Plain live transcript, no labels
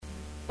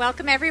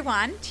Welcome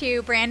everyone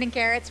to Brandon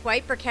Garrett's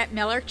White Burkett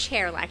Miller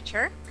Chair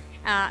Lecture.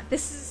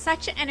 This is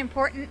such an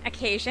important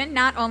occasion,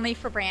 not only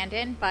for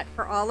Brandon, but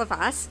for all of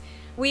us.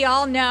 We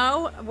all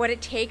know what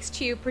it takes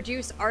to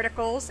produce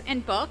articles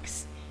and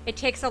books. It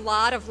takes a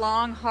lot of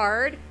long,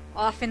 hard,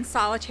 often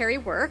solitary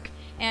work,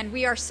 and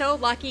we are so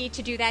lucky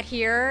to do that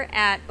here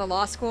at the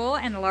law school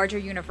and the larger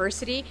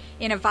university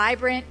in a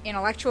vibrant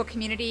intellectual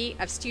community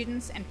of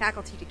students and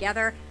faculty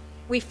together.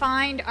 We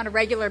find on a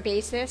regular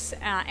basis,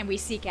 and we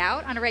seek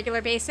out on a regular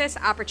basis,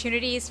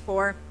 opportunities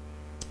for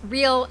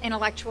real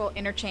intellectual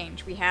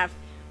interchange. We have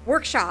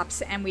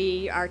workshops, and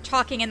we are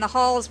talking in the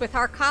halls with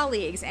our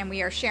colleagues, and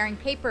we are sharing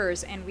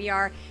papers, and we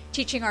are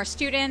teaching our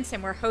students,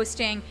 and we're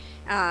hosting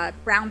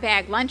brown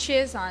bag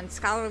lunches on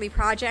scholarly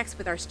projects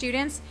with our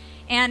students.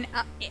 And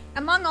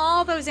among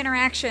all those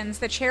interactions,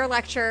 the chair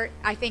lecture,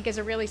 I think, is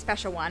a really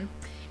special one.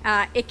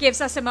 It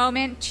gives us a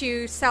moment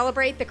to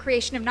celebrate the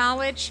creation of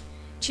knowledge,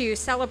 to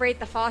celebrate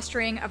the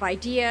fostering of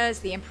ideas,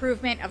 the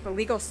improvement of the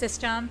legal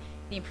system,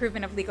 the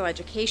improvement of legal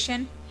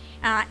education.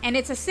 And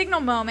it's a signal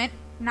moment,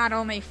 not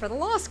only for the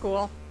law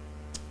school,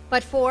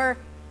 but for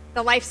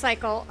the life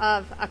cycle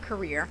of a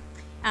career.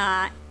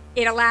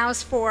 It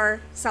allows for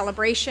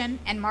celebration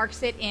and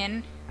marks it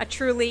in a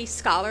truly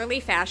scholarly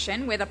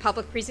fashion with a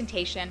public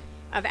presentation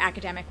of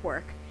academic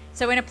work.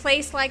 So in a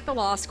place like the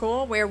law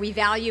school, where we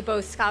value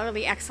both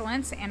scholarly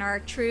excellence and our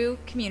true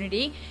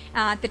community,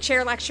 the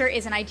chair lecture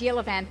is an ideal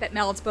event that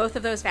melds both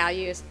of those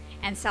values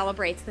and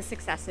celebrates the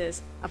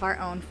successes of our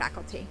own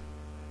faculty.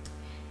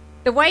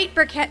 The White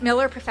Burkett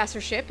Miller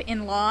Professorship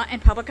in Law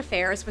and Public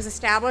Affairs was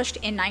established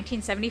in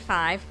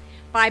 1975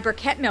 by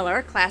Burkett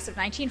Miller, class of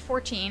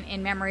 1914,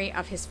 in memory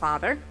of his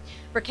father.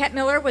 Burkett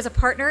Miller was a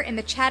partner in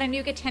the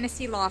Chattanooga,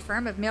 Tennessee law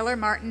firm of Miller,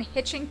 Martin,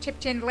 Hitching,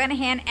 Tipton,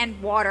 Lenahan,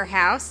 and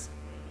Waterhouse.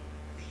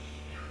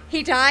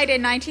 He died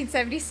in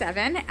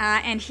 1977,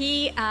 and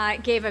he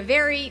gave a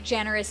very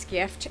generous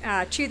gift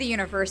to the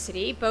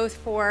university, both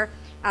for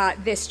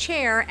this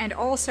chair and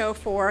also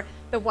for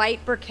the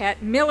White Burkett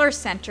Miller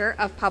Center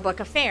of Public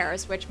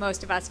Affairs, which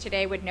most of us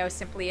today would know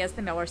simply as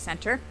the Miller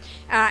Center.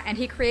 And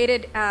he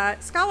created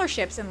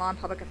scholarships in law and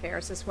public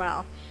affairs as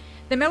well.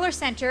 The Miller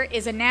Center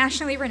is a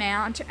nationally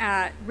renowned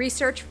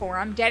research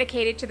forum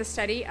dedicated to the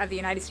study of the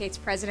United States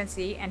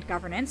presidency and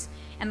governance,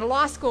 and the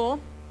law school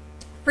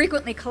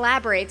frequently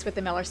collaborates with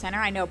the Miller Center.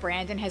 I know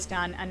Brandon has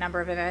done a number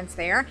of events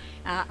there.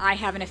 I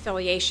have an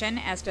affiliation,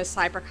 as does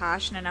Cy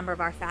Prakash and a number of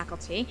our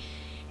faculty.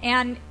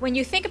 And when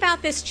you think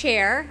about this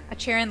chair, a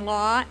chair in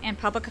law and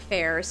public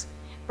affairs,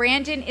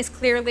 Brandon is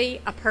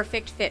clearly a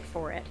perfect fit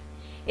for it.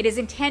 It is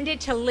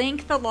intended to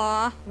link the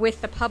law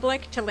with the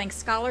public, to link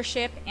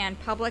scholarship and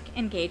public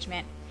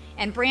engagement.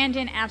 And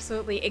Brandon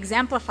absolutely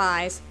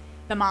exemplifies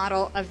the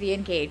model of the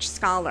engaged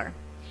scholar.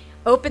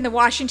 Open the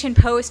Washington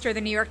Post or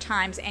the New York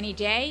Times any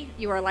day,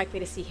 you are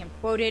likely to see him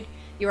quoted.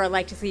 You are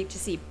likely to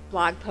see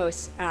blog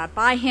posts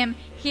by him,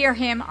 hear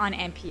him on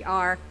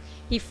NPR.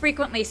 He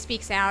frequently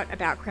speaks out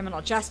about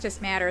criminal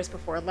justice matters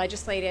before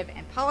legislative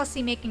and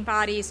policy-making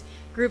bodies,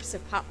 groups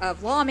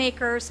of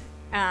lawmakers,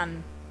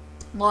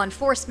 law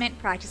enforcement,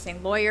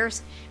 practicing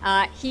lawyers.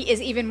 He is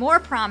even more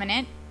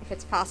prominent, if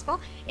it's possible,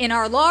 in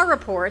our law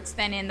reports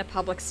than in the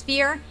public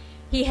sphere.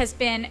 He is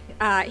the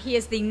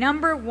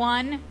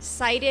 #1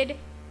 cited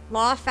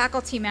law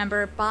faculty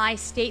member by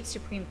state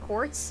Supreme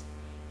Courts.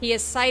 He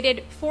is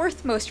cited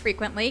 4th most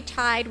frequently,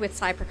 tied with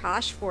Cy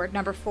Prakash for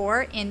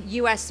 #4 in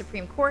U.S.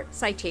 Supreme Court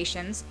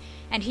citations,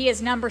 and he is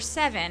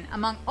 #7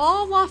 among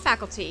all law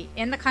faculty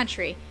in the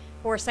country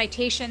for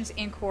citations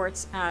in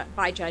courts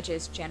by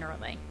judges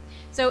generally.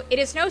 So it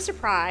is no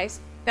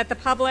surprise that the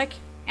public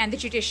and the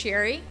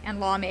judiciary and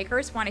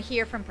lawmakers want to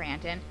hear from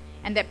Brandon,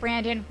 and that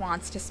Brandon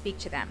wants to speak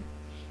to them.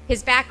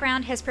 His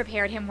background has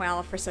prepared him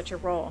well for such a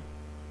role.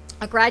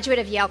 A graduate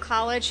of Yale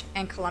College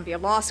and Columbia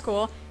Law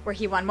School, where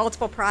he won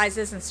multiple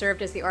prizes and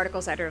served as the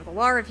articles editor of the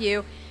Law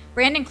Review,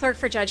 Brandon clerked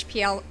for Judge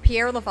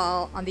Pierre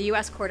Laval on the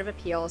U.S. Court of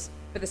Appeals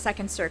for the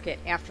Second Circuit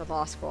after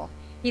law school.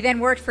 He then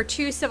worked for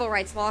 2 civil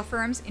rights law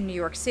firms in New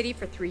York City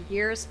for 3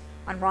 years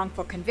on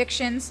wrongful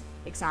convictions,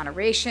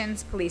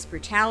 exonerations, police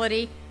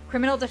brutality,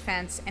 criminal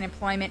defense, and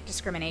employment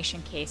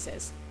discrimination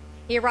cases.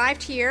 He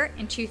arrived here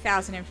in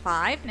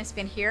 2005 and has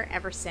been here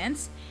ever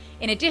since.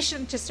 In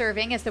addition to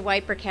serving as the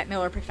White Burkett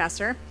Miller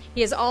Professor,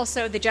 he is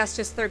also the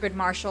Justice Thurgood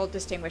Marshall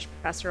Distinguished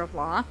Professor of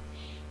Law.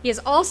 He is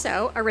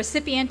also a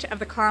recipient of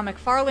the Carl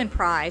McFarland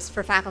Prize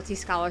for Faculty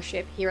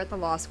Scholarship here at the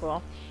law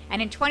school,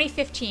 and in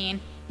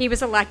 2015, he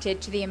was elected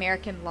to the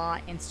American Law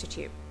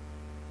Institute.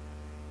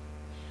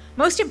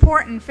 Most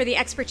important for the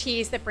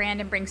expertise that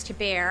Brandon brings to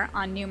bear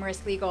on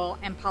numerous legal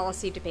and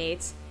policy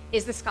debates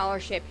is the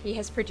scholarship he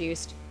has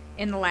produced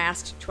in the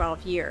last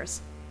 12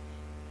 years.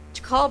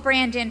 To call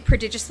Brandon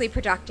prodigiously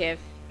productive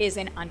is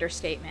an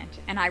understatement,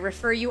 and I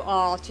refer you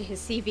all to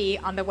his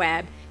CV on the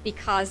web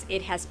because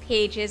it has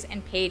pages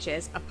and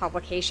pages of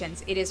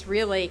publications. It is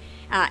really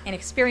an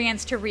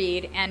experience to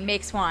read and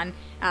makes one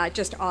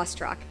just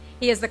awestruck.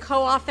 He is the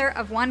co-author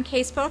of 1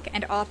 casebook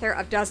and author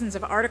of dozens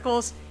of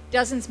articles,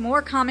 dozens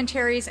more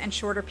commentaries and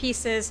shorter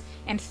pieces,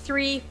 and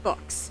 3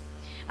 books.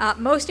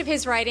 Most of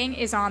his writing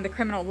is on the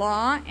criminal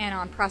law and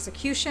on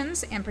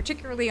prosecutions, and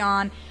particularly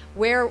on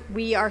where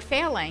we are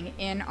failing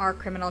in our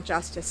criminal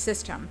justice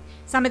system.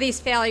 Some of these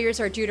failures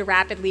are due to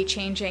rapidly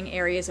changing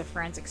areas of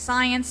forensic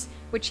science,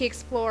 which he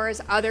explores,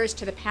 others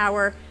to the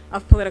power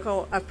of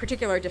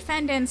particular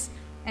defendants,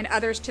 and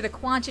others to the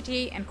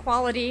quantity and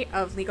quality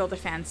of legal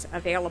defense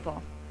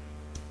available.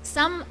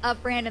 Some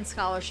of Brandon's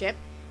scholarship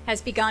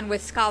has begun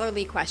with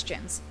scholarly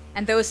questions,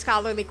 and those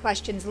scholarly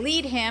questions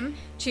lead him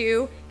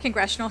to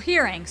congressional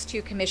hearings,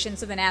 to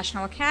commissions of the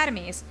national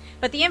academies.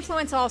 But the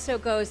influence also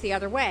goes the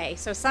other way.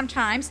 So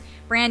sometimes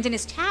Brandon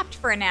is tapped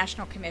for a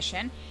national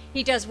commission.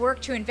 He does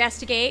work to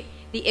investigate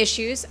the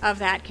issues of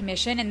that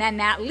commission, and then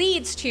that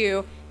leads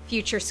to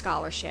future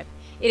scholarship.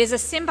 It is a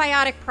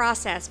symbiotic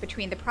process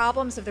between the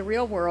problems of the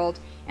real world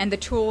and the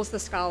tools the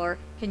scholar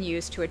can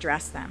use to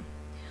address them.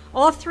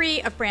 All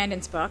three of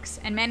Brandon's books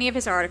and many of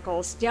his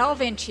articles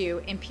delve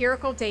into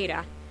empirical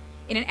data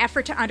in an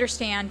effort to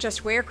understand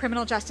just where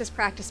criminal justice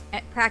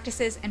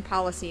practices and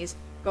policies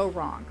go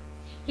wrong.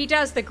 He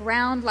does the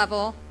ground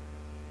level,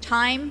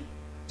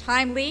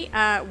 timely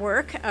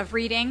work of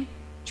reading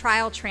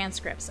trial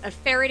transcripts, of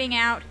ferreting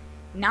out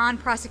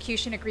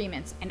non-prosecution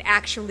agreements and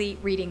actually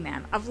reading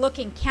them, of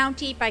looking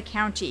county by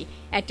county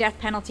at death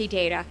penalty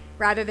data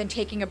rather than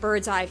taking a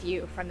bird's eye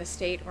view from the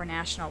state or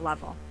national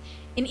level.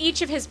 In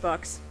each of his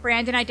books,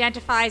 Brandon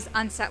identifies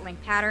unsettling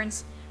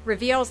patterns,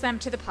 reveals them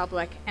to the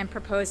public, and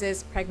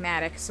proposes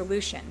pragmatic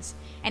solutions.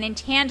 And in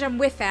tandem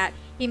with that,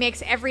 he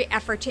makes every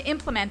effort to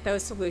implement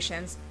those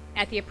solutions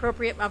at the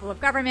appropriate level of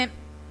government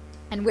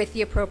and with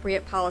the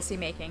appropriate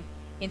policymaking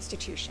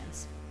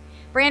institutions.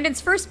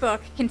 Brandon's first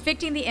book,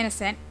 Convicting the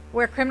Innocent,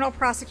 Where Criminal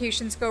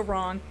Prosecutions Go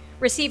Wrong,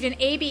 received an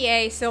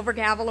ABA Silver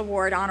Gavel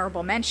Award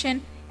honorable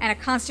mention and a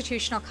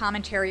Constitutional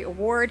Commentary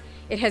Award.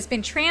 It has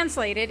been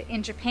translated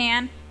in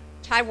Japan,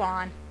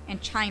 Taiwan,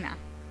 and China.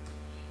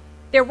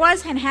 There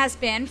was and has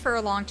been for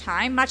a long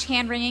time much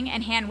hand-wringing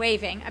and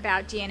hand-waving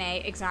about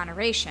DNA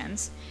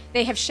exonerations.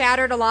 They have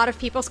shattered a lot of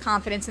people's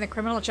confidence in the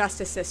criminal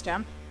justice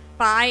system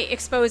by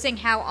exposing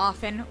how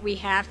often we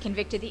have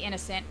convicted the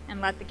innocent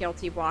and let the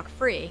guilty walk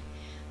free.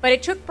 But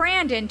it took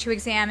Brandon to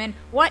examine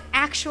what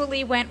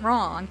actually went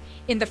wrong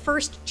in the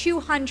first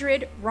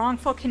 200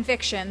 wrongful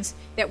convictions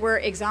that were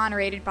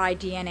exonerated by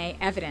DNA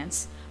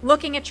evidence.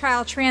 Looking at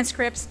trial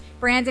transcripts,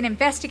 Brandon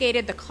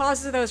investigated the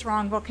causes of those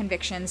wrongful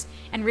convictions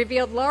and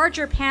revealed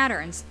larger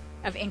patterns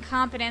of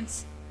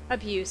incompetence,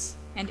 abuse,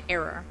 and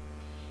error.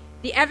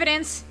 The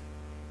evidence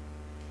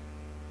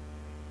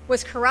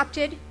was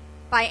corrupted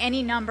by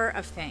any number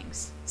of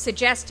things: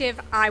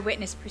 suggestive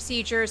eyewitness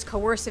procedures,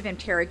 coercive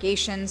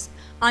interrogations,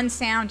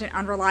 unsound and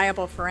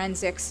unreliable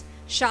forensics,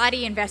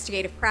 shoddy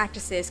investigative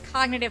practices,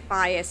 cognitive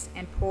bias,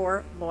 and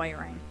poor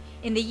lawyering.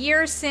 In the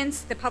years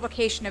since the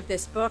publication of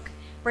this book,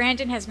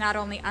 Brandon has not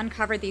only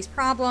uncovered these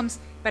problems,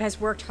 but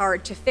has worked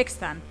hard to fix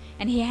them,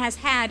 and he has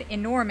had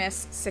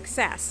enormous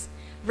success.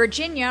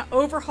 Virginia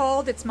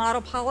overhauled its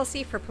model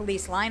policy for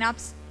police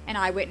lineups and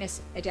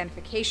eyewitness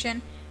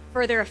identification.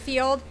 Further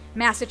afield,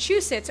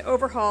 Massachusetts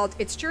overhauled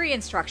its jury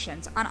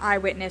instructions on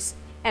eyewitness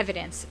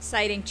evidence,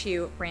 citing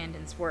to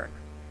Brandon's work.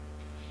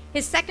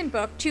 His second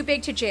book, Too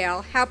Big to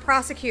Jail: How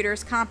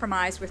Prosecutors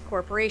Compromise with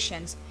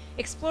Corporations,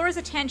 explores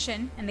the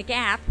tension and the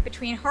gap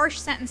between harsh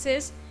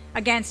sentences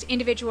against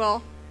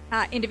individuals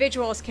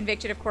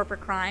convicted of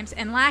corporate crimes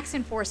and lax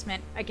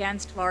enforcement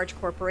against large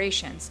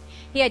corporations.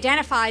 He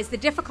identifies the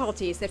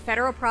difficulties that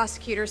federal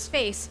prosecutors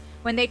face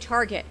when they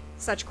target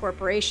such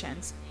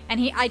corporations, and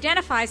he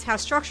identifies how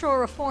structural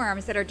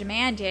reforms that are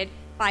demanded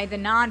by the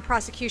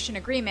non-prosecution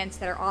agreements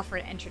that are often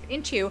entered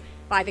into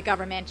by the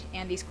government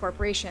and these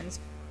corporations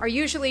are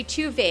usually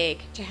too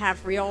vague to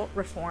have real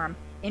reform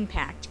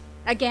impact.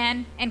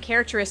 Again, and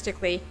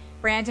characteristically,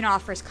 Brandon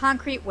offers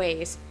concrete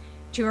ways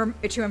to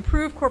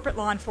improve corporate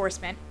law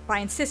enforcement by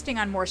insisting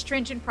on more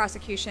stringent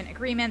prosecution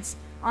agreements,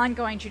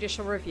 ongoing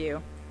judicial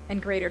review,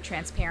 and greater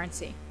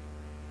transparency.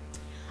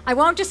 I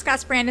won't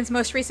discuss Brandon's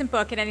most recent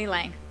book at any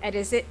length,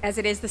 as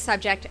it is the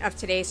subject of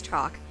today's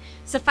talk.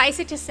 Suffice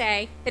it to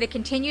say that it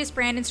continues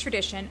Brandon's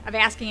tradition of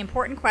asking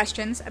important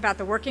questions about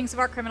the workings of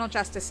our criminal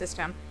justice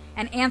system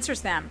and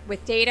answers them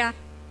with data,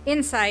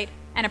 insight,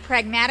 and a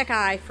pragmatic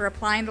eye for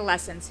applying the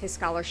lessons his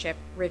scholarship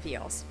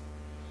reveals.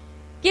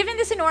 Given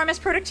this enormous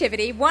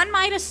productivity, one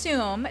might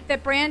assume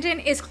that Brandon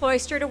is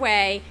cloistered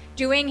away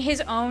doing his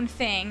own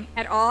thing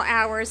at all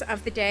hours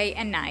of the day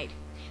and night.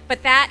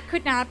 But that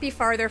could not be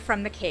farther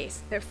from the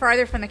case.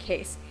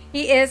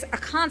 He is a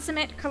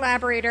consummate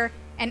collaborator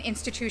and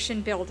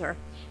institution builder.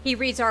 He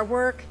reads our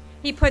work,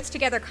 he puts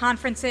together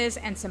conferences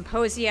and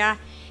symposia,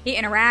 he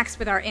interacts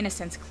with our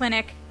Innocence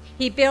Clinic,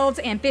 he builds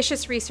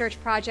ambitious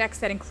research projects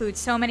that include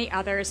so many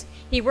others.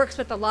 He works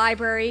with the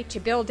library to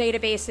build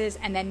databases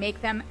and then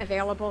make them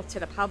available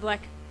to the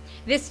public.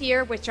 This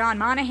year, with John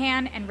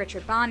Monahan and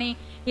Richard Bonney,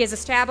 he has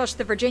established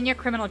the Virginia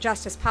Criminal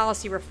Justice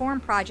Policy Reform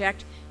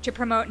Project to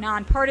promote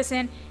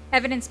nonpartisan,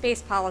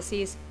 evidence-based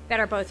policies that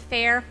are both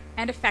fair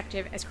and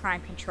effective as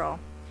crime control.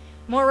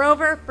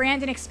 Moreover,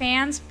 Brandon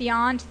expands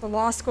beyond the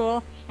law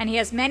school and he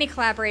has many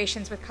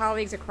collaborations with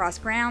colleagues across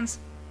grounds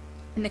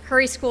in the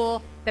Curry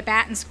School, the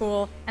Batten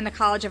School, and the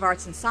College of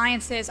Arts and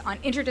Sciences on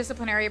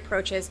interdisciplinary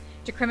approaches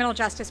to criminal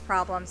justice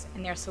problems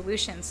and their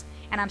solutions.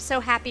 And I'm so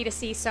happy to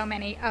see so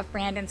many of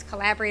Brandon's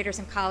collaborators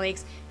and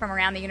colleagues from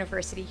around the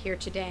university here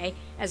today,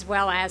 as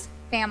well as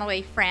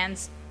family,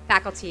 friends,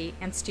 faculty,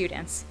 and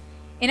students.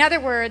 In other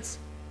words,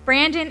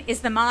 Brandon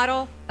is the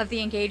model of the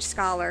engaged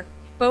scholar,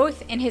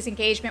 both in his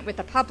engagement with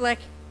the public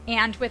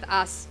and with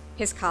us,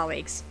 his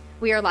colleagues.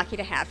 We are lucky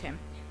to have him.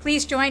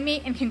 Please join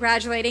me in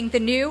congratulating the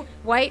new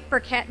White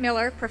Burkett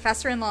Miller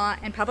Professor in Law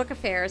and Public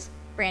Affairs,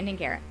 Brandon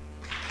Garrett.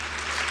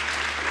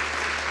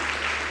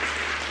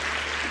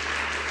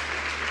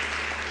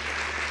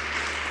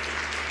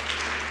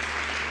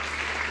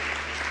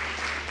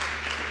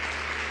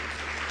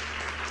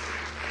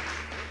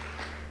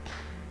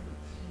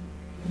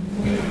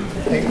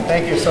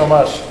 Thank you so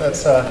much.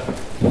 That's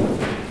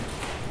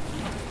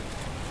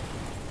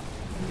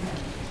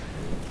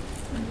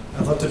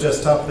I'd love to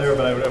just stop there,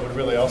 but I would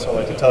really also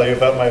like to tell you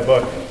about my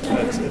book.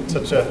 It's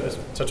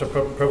such a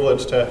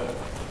privilege to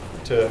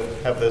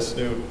have this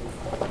new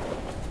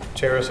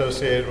chair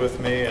associated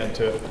with me and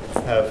to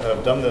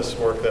have done this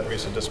work that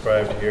Risa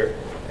described here.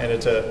 And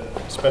it's a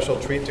special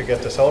treat to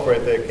get to celebrate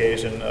the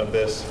occasion of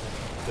this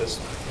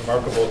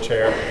remarkable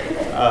chair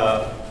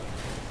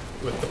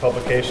with the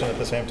publication at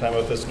the same time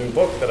of this new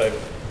book that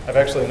I've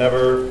actually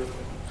never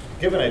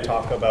given a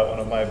talk about one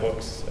of my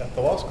books at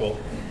the law school.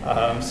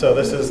 So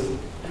this is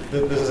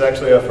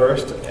actually a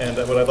first, and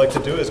what I'd like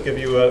to do is give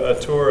you a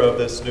tour of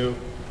this new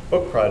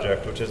book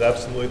project, which is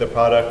absolutely the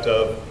product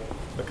of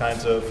the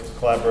kinds of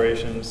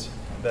collaborations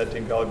that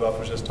Dean Goluboff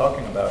was just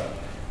talking about.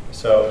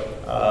 So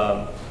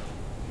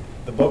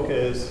the book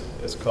is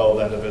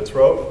called End of Its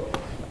Rope.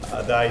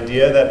 The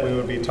idea that we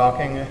would be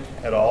talking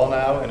at all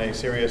now in a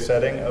serious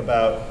setting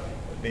about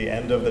the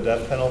end of the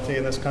death penalty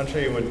in this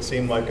country would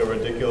seem like a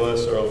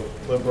ridiculous or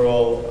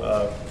liberal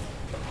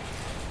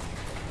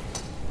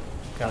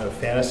kind of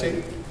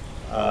fantasy.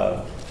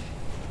 The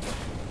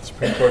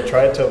Supreme Court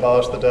tried to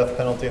abolish the death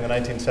penalty in the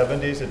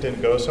 1970s. It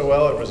didn't go so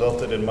well. It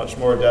resulted in much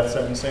more death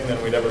sentencing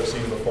than we'd ever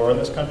seen before in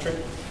this country.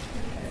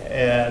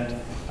 And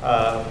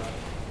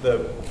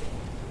the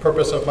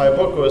purpose of my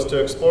book was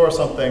to explore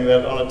something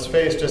that on its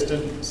face just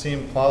didn't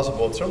seem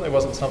plausible. It certainly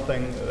wasn't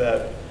something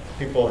that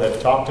people had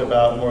talked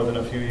about more than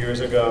a few years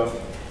ago.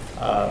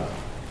 It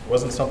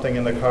wasn't something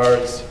in the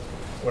cards.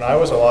 When I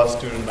was a law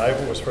student, I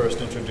was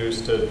first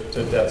introduced to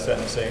death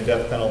sentencing,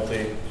 death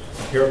penalty,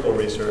 empirical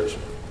research.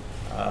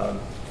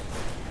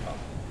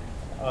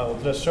 I'll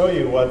just show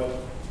you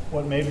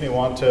what made me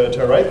want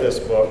to write this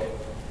book.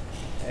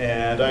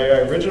 And I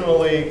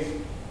originally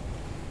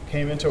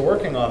came into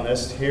working on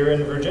this here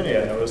in Virginia.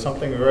 It was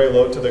something very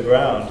low to the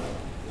ground.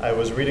 I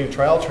was reading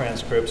trial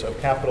transcripts of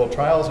capital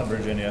trials in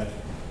Virginia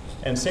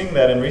and seeing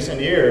that in recent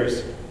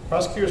years,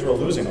 prosecutors were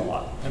losing a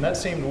lot. And that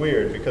seemed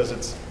weird because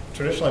it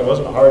traditionally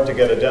wasn't hard to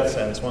get a death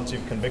sentence once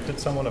you've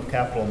convicted someone of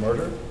capital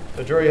murder.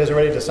 The jury has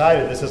already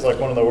decided this is like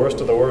one of the worst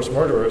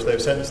murderers.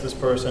 They've sentenced this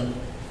person,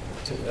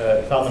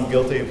 found them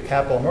guilty of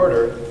capital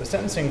murder. The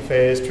sentencing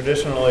phase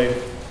traditionally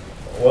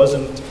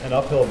wasn't an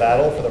uphill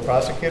battle for the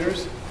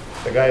prosecutors.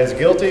 The guy is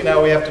guilty,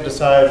 now we have to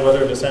decide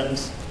whether to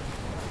sentence,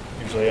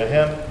 usually a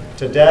him,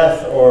 to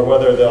death or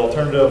whether the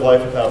alternative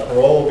life without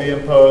parole will be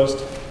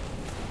imposed.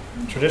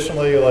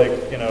 Traditionally,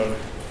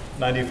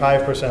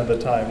 95% of the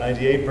time,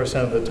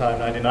 98% of the time,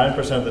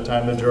 99% of the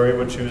time, the jury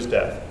would choose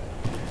death.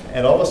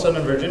 And all of a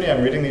sudden in Virginia,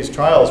 I'm reading these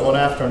trials one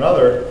after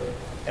another,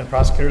 and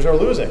prosecutors are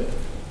losing.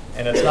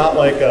 And it's not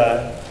like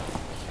a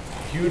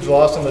huge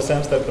loss in the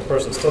sense that the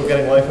person's still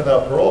getting life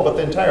without parole, but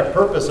the entire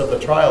purpose of the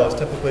trial is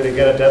typically to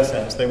get a death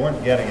sentence. They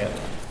weren't getting it.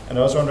 And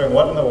I was wondering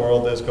what in the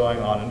world is going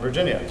on in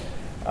Virginia.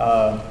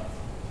 And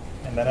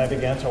then I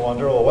began to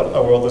wonder, well, what in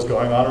the world is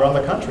going on around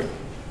the country?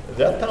 The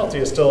death penalty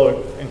is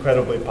still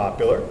incredibly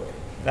popular.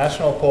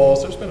 National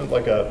polls, there's been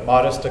like a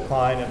modest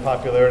decline in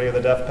popularity of the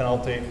death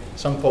penalty.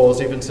 Some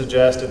polls even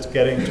suggest it's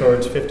getting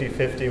towards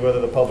 50-50 whether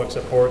the public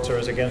supports or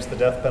is against the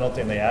death penalty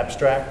in the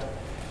abstract.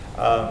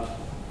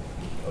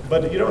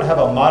 But you don't have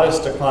a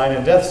modest decline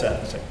in death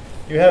sentencing.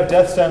 You have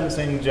death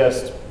sentencing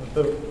just,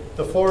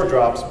 the floor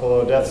drops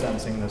below death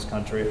sentencing in this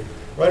country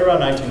right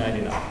around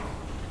 1999.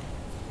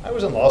 I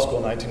was in law school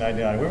in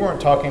 1999. We weren't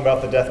talking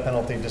about the death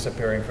penalty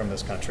disappearing from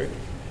this country.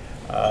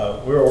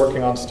 We were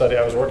working on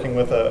I was working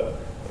with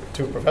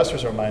two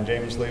professors of mine,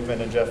 James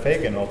Liebman and Jeff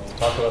Fagan. We'll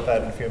talk about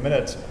that in a few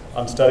minutes,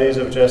 on studies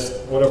of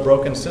just what a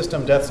broken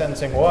system death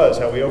sentencing was,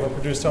 how we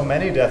overproduce so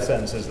many death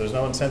sentences. There's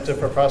no incentive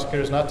for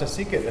prosecutors not to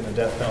seek it in a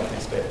death penalty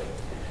state.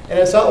 And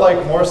it's not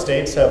like more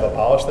states have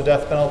abolished the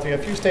death penalty. A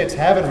few states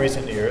have in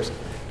recent years,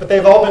 but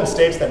they've all been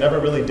states that never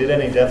really did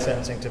any death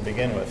sentencing to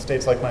begin with.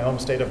 States like my home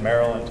state of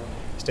Maryland,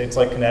 states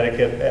like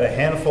Connecticut had a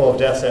handful of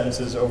death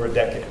sentences over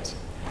decades.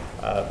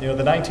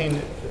 The 19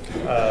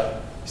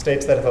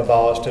 states that have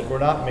abolished it were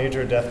not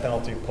major death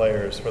penalty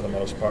players for the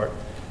most part.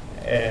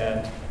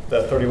 And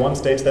the 31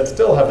 states that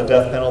still have the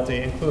death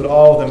penalty include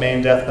all of the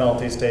main death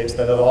penalty states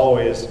that have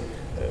always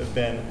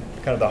been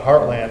kind of the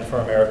heartland for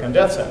American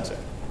death sentencing.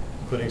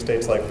 including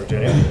states like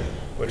Virginia,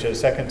 which is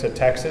second to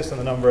Texas in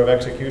the number of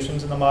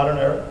executions in the modern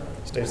era.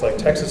 States like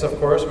Texas, of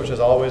course, which has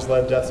always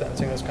led death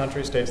sentencing in this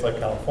country. States like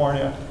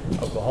California,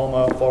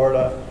 Oklahoma,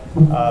 Florida.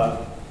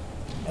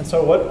 And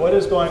so what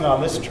is going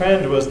on? This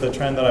trend was the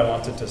trend that I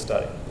wanted to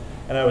study.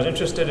 And I was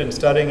interested in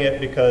studying it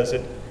because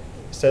it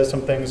says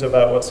some things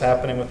about what's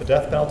happening with the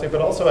death penalty, but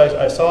also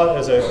I saw it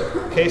as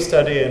a case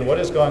study in what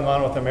is going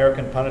on with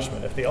American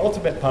punishment. If the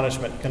ultimate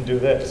punishment can do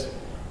this,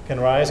 can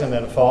rise and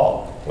then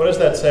fall, what does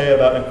that say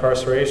about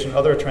incarceration,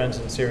 other trends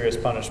in serious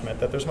punishment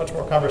that there's much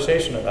more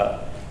conversation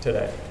about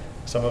today?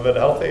 Some of it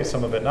healthy,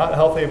 some of it not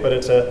healthy, but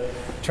it's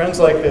trends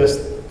like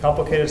this,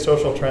 complicated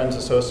social trends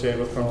associated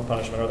with criminal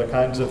punishment are the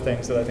kinds of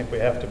things that I think we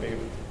have to be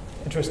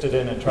interested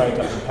in and trying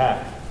to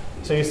unpack.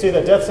 So you see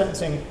that death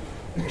sentencing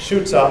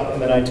shoots up in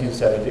the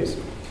 1970s.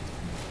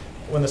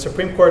 When the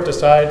Supreme Court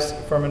decides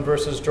Furman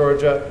versus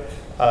Georgia,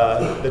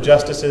 the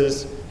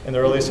justices in the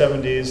early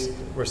 70s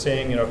were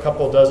seeing a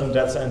couple dozen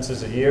death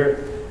sentences a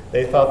year.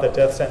 They thought that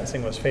death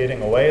sentencing was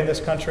fading away in this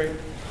country.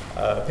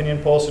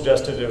 Opinion polls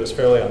suggested it was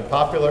fairly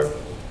unpopular.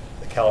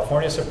 The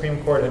California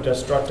Supreme Court had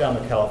just struck down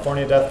the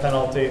California death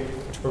penalty,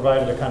 which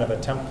provided a kind of a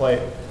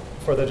template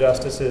for the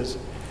justices.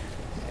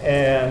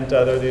 And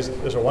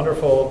there's a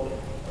wonderful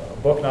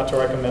book, not to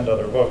recommend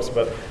other books,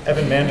 but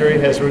Evan Mandery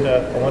has written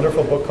a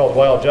wonderful book called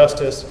Wild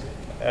Justice,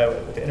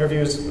 with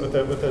interviews with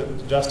the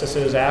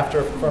justices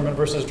after Furman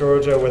versus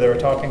Georgia, where they were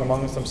talking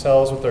amongst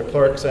themselves with their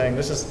clerks, saying,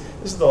 "This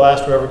is the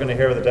last we're ever going to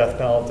hear of the death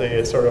penalty.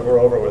 It's sort of we're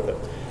over with it."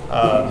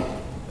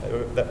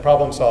 That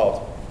problem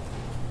solved.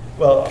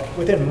 Well,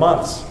 within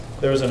months,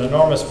 there was an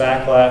enormous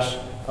backlash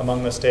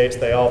among the states.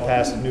 They all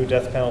passed new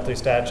death penalty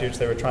statutes.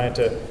 They were trying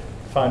to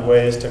find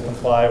ways to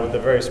comply with the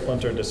very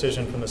splintered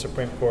decision from the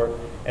Supreme Court.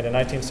 And in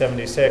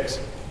 1976,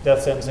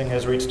 death sentencing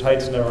has reached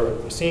heights never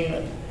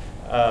seen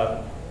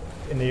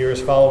in the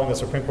years following the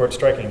Supreme Court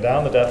striking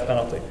down the death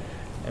penalty.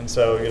 And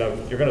so,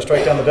 you're going to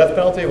strike down the death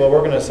penalty? Well, we're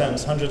going to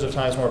sentence hundreds of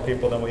times more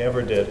people than we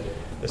ever did.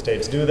 The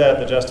states do that.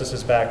 The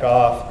justices back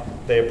off.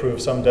 They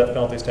approve some death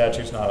penalty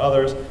statutes, not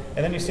others.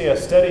 And then you see a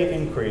steady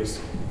increase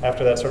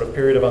after that sort of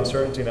period of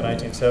uncertainty in the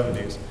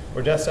 1970s,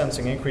 where death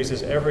sentencing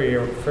increases every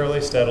year fairly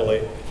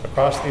steadily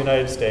across the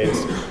United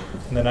States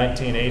in the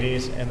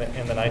 1980s and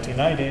in the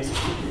 1990s.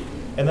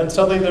 And then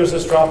suddenly there's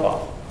this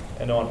drop-off,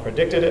 and no one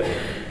predicted it.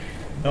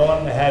 No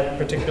one had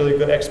particularly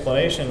good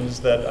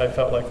explanations that I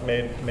felt like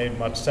made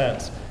much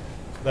sense.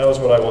 That was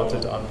what I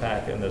wanted to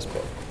unpack in this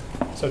book.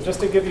 So just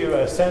to give you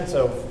a sense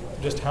of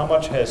just how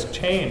much has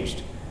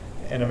changed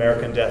in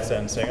American death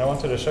sentencing, I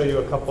wanted to show you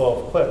a couple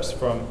of clips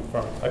from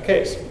a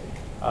case.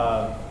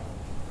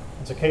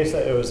 It's a case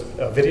that it was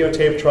a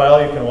videotape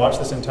trial. You can watch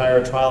this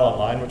entire trial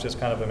online, which is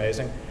kind of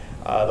amazing.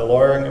 The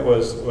lawyering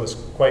was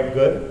quite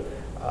good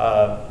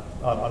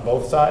on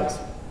both sides.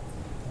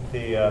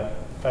 In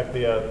fact,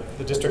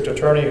 the district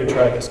attorney who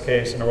tried this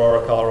case in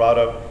Aurora,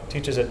 Colorado,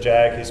 teaches at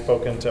JAG. He's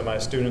spoken to my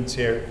students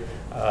here.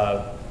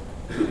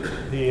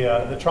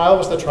 The trial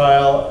was the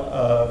trial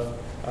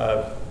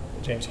of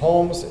James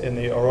Holmes in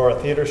the Aurora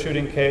theater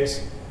shooting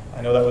case.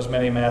 I know that was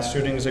many mass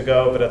shootings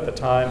ago, but at the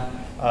time,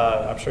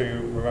 I'm sure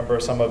you remember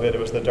some of it.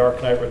 It was the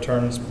Dark Knight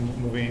Returns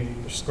movie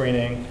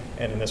screening,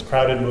 and in this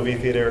crowded movie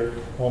theater,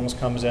 Holmes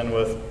comes in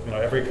with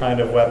every kind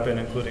of weapon,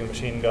 including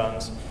machine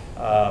guns,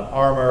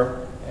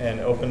 armor,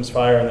 and opens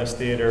fire in this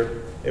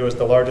theater. It was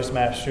the largest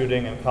mass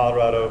shooting in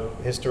Colorado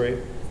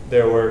history.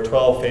 There were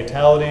 12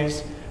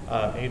 fatalities,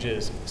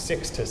 ages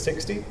 6 to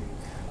 60.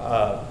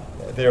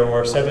 There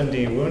were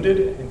 70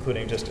 wounded,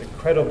 including just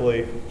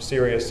incredibly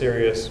serious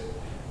injuries.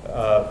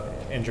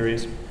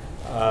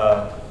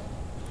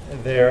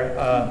 There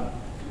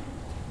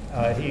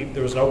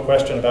was no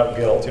question about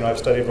guilt. I've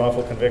studied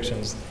wrongful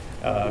convictions.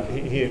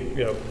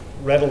 He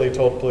readily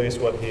told police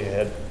what he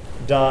had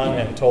done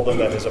and told them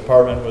that his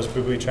apartment was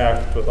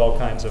booby-trapped with all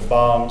kinds of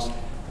bombs,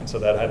 and so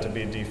that had to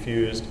be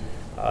defused.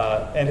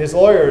 And his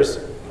lawyers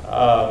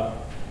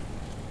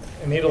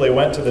immediately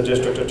went to the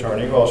district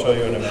attorney, who I'll show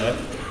you in a minute,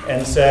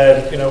 and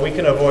said, we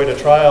can avoid a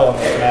trial on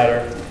this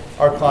matter.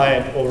 Our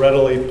client will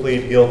readily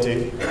plead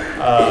guilty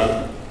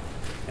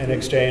in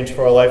exchange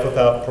for a life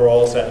without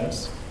parole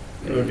sentence.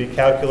 It would be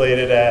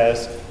calculated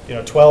as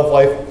 12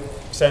 life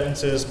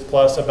sentences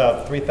plus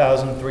about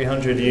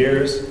 3,300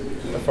 years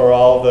for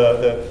all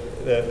the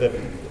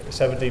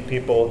 70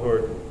 people who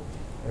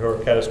are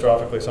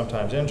catastrophically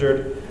sometimes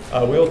injured.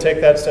 We will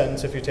take that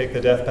sentence if you take the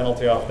death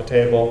penalty off the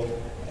table,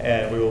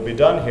 and we will be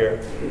done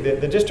here.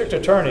 The district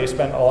attorney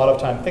spent a lot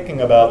of time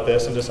thinking about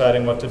this and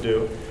deciding what to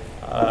do.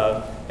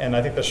 And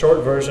I think the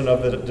short version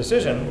of the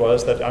decision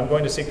was that I'm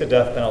going to seek the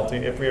death penalty.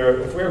 If we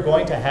are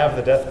going to have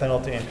the death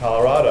penalty in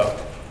Colorado,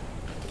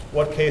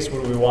 what case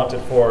would we want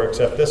it for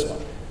except this one?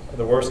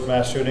 The worst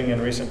mass shooting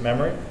in recent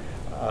memory.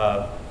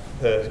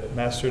 The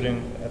mass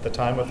shooting at the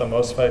time with the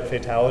most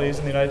fatalities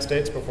in the United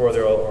States before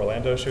the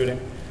Orlando shooting.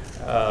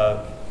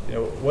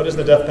 What is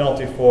the death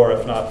penalty for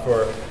if not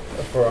for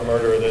a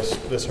murder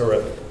this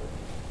horrific?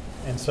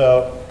 And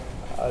so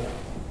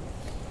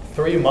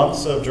 3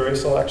 months of jury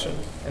selection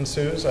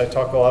ensues. I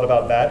talk a lot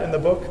about that in the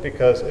book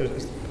because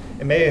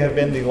It may have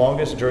been the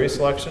longest jury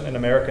selection in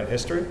American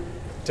history.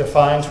 To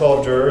find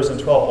 12 jurors and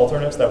 12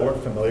 alternates that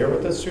weren't familiar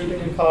with this shooting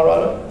in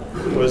Colorado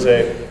was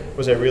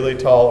a really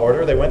tall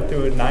order. They went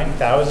through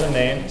 9,000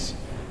 names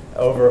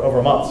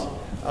over months.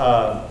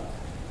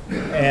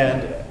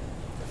 And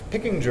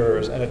picking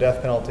jurors in a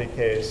death penalty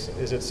case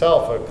is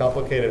itself a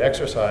complicated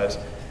exercise.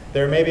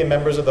 There may be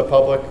members of the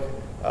public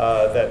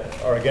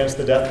that are against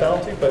the death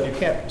penalty, but you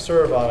can't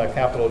serve on a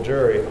capital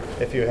jury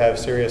if you have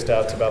serious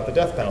doubts about the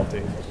death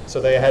penalty. So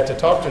they had to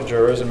talk to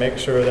jurors and make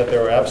sure that they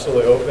were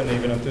absolutely open,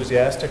 even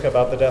enthusiastic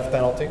about the death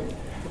penalty,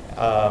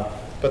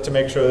 but to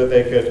make sure that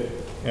they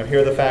could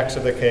hear the facts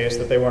of the case,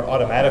 that they weren't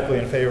automatically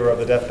in favor of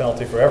the death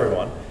penalty for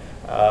everyone.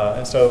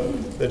 And so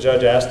the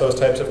judge asked those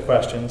types of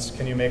questions.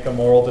 Can you make a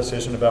moral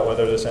decision about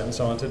whether to sentence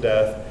someone to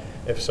death?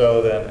 If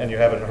so, then, and you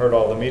haven't heard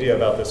all the media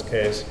about this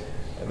case,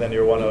 then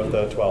you're one of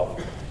the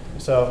 12.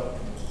 So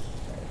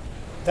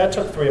that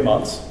took 3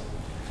 months.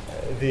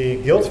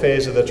 The guilt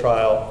phase of the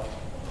trial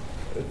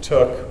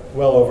took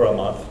well over a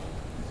month.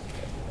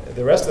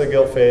 The rest of the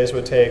guilt phase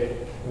would take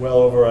well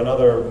over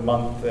another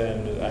month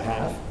and a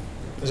half.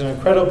 It was an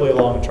incredibly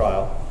long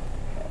trial.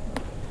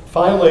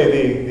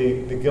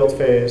 Finally, the guilt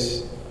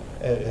phase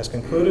has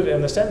concluded,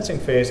 and the sentencing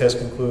phase has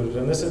concluded.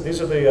 And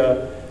these are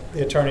the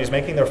attorneys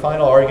making their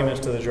final arguments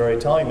to the jury,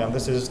 telling them,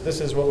 this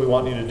is what we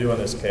want you to do in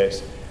this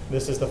case.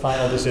 This is the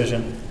final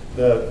decision,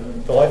 the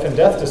life and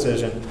death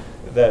decision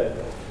that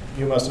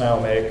you must now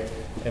make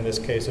in this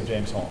case of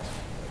James Holmes.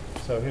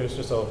 So here's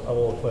just a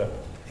little clip.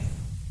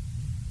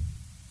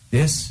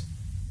 This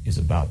is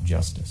about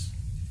justice.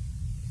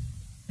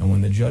 And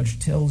when the judge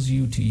tells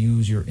you to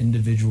use your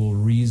individual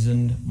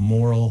reasoned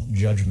moral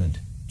judgment,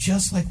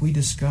 just like we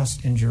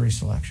discussed in jury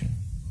selection,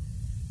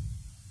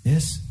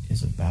 this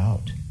is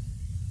about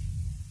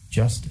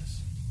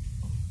justice.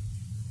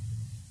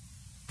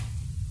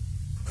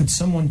 Could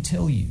someone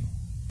tell you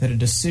that a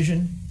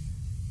decision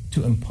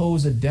to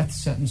impose a death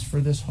sentence for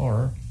this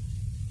horror,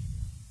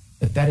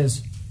 that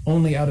is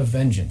only out of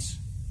vengeance,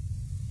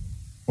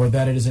 or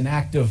that it is an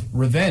act of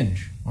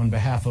revenge on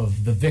behalf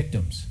of the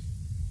victims?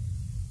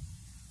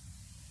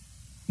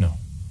 No.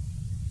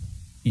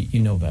 You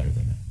know better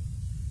than that.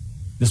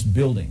 This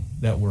building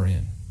that we're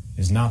in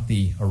is not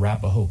the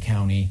Arapahoe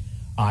County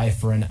Eye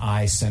for an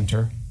Eye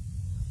Center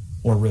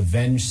or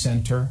Revenge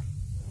Center.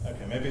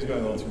 Okay, maybe he's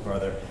going a little too far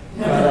there.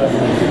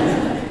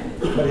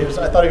 But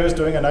I thought he was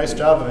doing a nice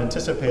job of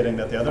anticipating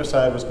that the other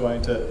side was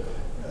going to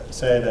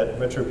say that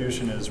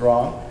retribution is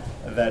wrong,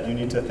 that you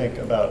need to think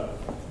about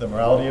the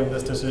morality of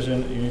this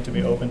decision, you need to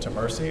be open to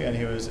mercy, and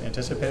he was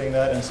anticipating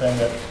that and saying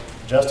that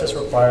justice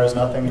requires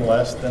nothing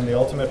less than the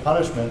ultimate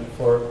punishment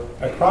for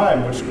a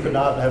crime which could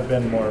not have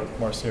been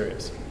more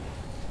serious.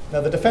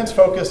 Now, the defense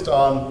focused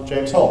on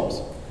James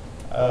Holmes,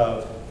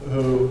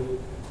 who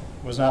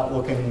was not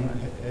looking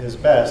his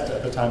best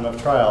at the time of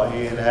trial.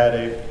 He had had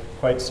a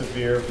quite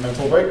severe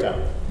mental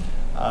breakdown.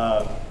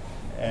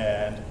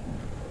 And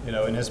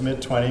in his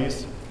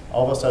mid-20s,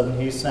 all of a sudden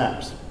he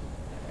snaps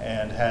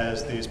and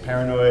has these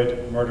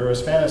paranoid,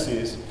 murderous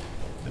fantasies.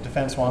 The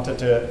defense wanted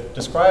to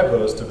describe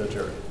those to the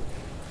jury.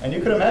 And you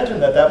could imagine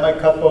that might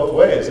cut both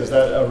ways. Is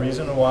that a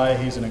reason why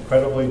he's an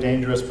incredibly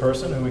dangerous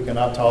person who we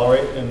cannot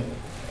tolerate in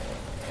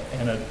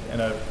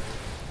a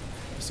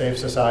safe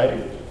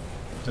society?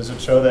 Does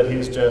it show that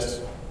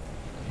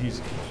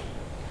he's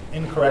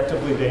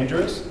incorrectibly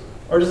dangerous?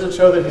 Or does it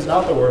show that he's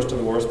not the worst of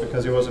the worst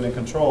because he wasn't in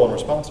control and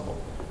responsible?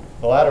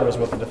 The latter is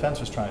what the defense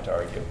was trying to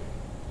argue.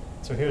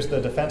 So here's the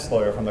defense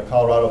lawyer from the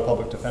Colorado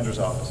Public Defender's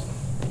Office.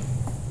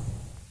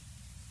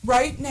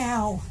 Right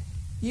now,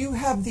 you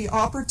have the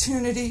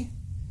opportunity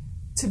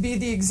to be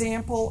the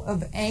example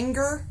of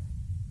anger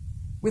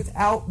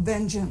without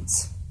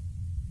vengeance,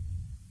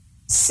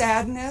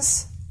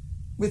 sadness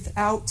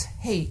without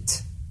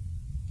hate,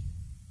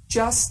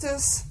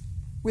 justice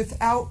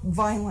without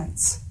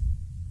violence.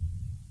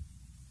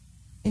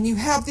 And you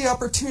have the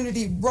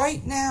opportunity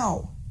right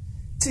now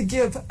to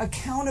give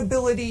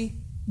accountability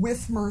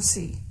with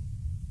mercy,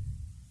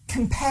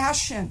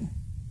 compassion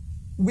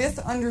with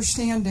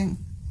understanding,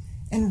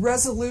 and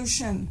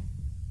resolution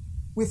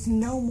with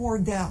no more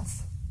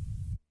death.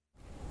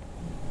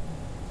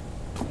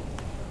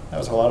 That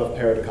was a lot of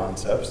paired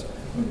concepts,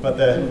 but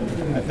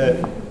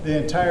the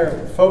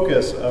entire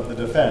focus of the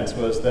defense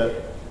was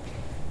that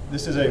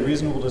this is a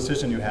reasonable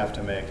decision you have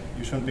to make.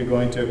 You shouldn't be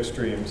going to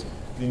extremes.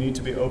 You need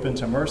to be open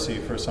to mercy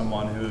for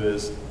someone who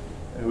is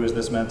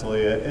this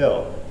mentally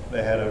ill.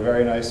 They had a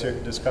very nice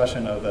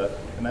discussion of the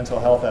mental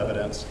health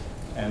evidence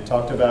and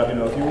talked about,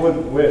 if you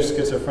wouldn't wish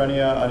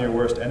schizophrenia on your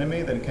worst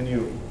enemy, then can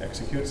you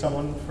execute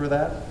someone for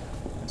that?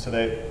 And so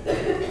they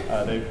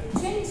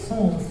James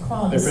Holmes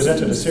called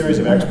presented a series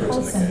of experts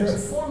in the center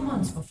case. 4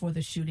 months before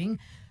the shooting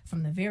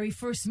From the very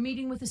first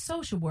meeting with a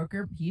social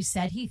worker, he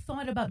said he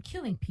thought about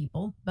killing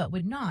people, but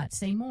would not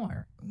say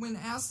more. When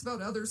asked about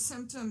other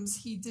symptoms,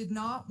 he did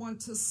not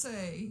want to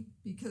say,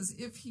 because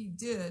if he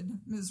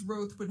did, Ms.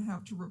 Roth would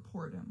have to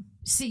report him.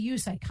 CU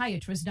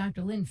psychiatrist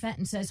Dr. Lynn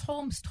Fenton says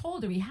Holmes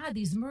told her he had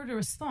these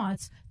murderous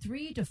thoughts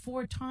 3 to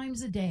 4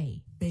 times a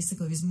day.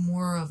 Basically, it was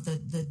more of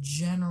the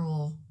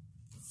general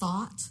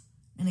thought.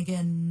 And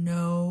again,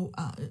 no,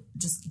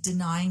 just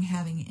denying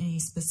having any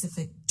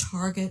specific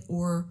target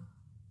or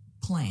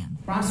plan.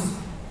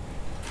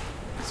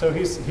 So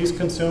he's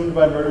consumed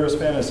by murderous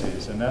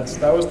fantasies, and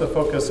that was the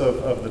focus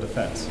of the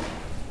defense.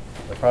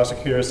 The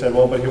prosecutor said,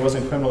 well, but he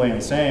wasn't criminally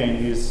insane.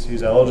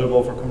 He's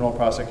eligible for criminal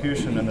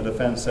prosecution, and the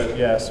defense said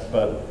yes,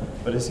 but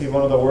is he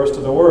one of the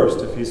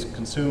worst if he's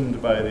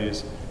consumed by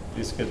these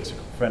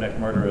schizophrenic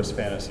murderous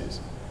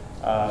fantasies?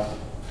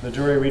 The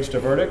jury reached a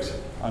verdict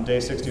on day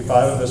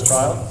 65 of this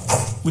trial.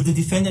 Would the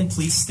defendant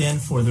please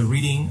stand for the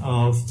reading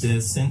of the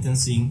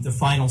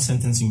final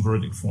sentencing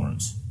verdict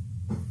forms?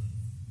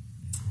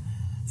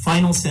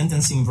 Final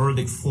sentencing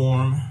verdict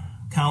form,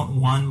 count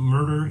 1,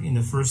 murder in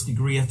the first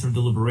degree after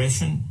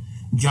deliberation.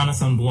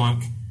 Jonathan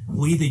Blanc,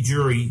 we the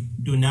jury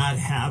do not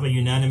have a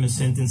unanimous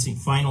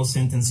final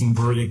sentencing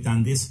verdict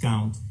on this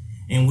count,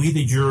 and we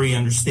the jury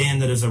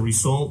understand that as a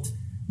result,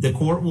 the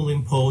court will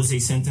impose a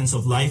sentence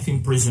of life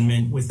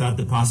imprisonment without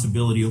the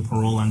possibility of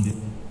parole on this.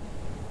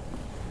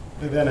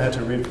 They then had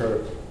to read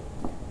for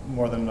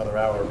more than another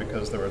hour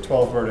because there were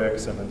 12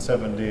 verdicts and then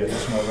 70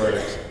 additional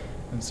verdicts.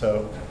 And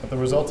so, but the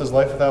result is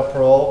life without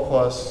parole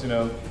plus,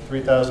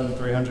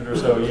 3,300 or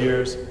so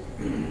years.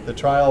 The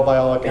trial, by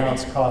all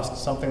accounts, cost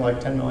something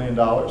like $10 million,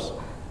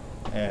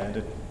 and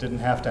it didn't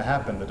have to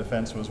happen. The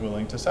defense was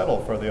willing to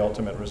settle for the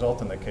ultimate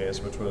result in the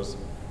case, which was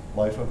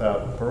life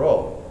without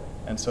parole.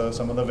 And so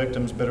some of the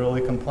victims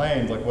bitterly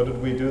complained, like, what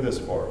did we do this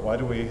for? Why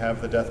do we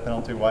have the death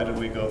penalty? Why did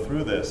we go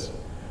through this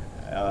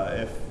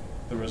if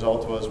the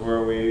result was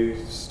where we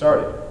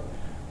started?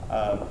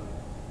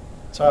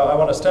 So I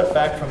want to step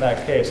back from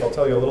that case. I'll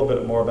tell you a little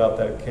bit more about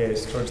that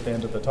case towards the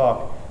end of the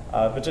talk.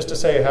 But just to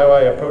say how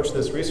I approached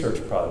this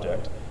research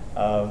project.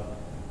 The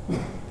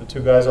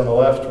two guys on the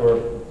left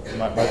were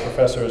my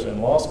professors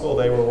in law school.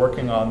 They were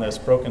working on this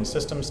broken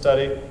system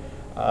study,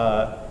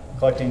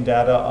 collecting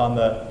data on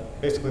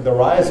basically the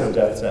rise of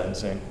death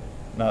sentencing,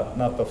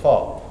 not the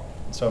fall.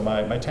 So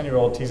my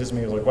 10-year-old teases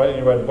me, he's like, why didn't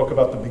you write a book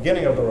about the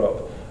beginning of the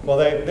rope? Well,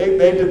 they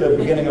did the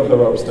beginning of the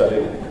rope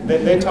study.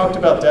 They talked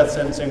about death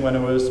sentencing when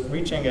it was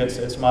reaching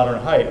its modern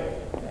height,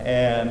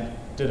 and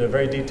did a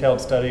very detailed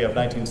study of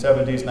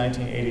 1970s,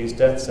 1980s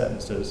death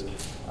sentences.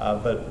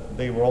 But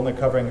they were only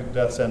covering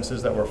death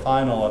sentences that were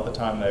final at the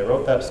time they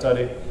wrote that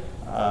study.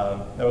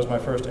 That was my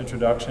first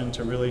introduction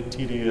to really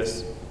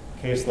tedious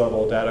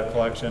case-level data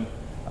collection.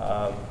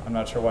 I'm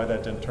not sure why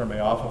that didn't turn me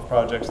off of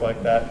projects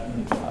like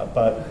that.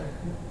 But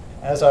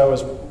as I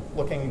was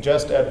looking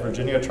just at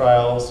Virginia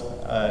trials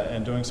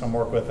and doing some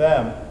work with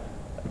them,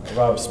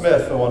 Rob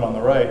Smith, the one on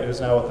the right, who's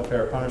now with the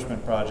Fair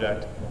Punishment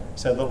Project,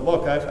 said,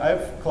 look,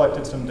 I've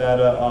collected some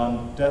data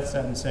on death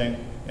sentencing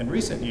in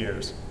recent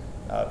years,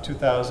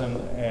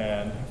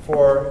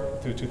 2004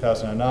 through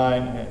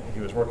 2009. And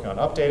he was working on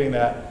updating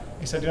that.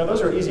 He said,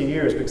 those are easy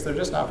years because there are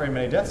just not very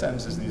many death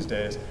sentences these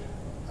days.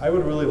 I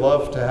would really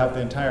love to have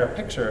the entire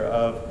picture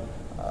of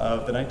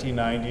the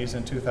 1990s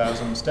and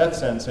 2000s death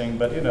sentencing,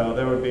 but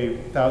there would be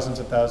thousands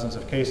and thousands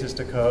of cases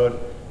to code.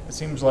 It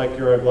seems like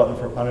you're a glutton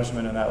for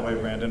punishment in that way,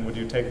 Brandon. Would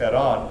you take that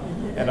on?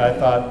 And I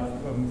thought,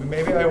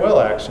 maybe I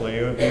will, actually.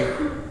 It would be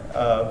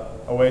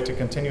a way to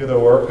continue the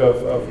work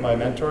of my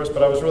mentors,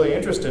 but I was really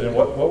interested in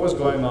what was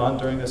going on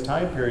during this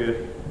time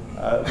period,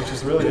 which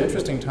is a really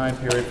interesting time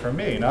period for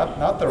me.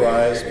 Not the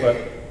rise, but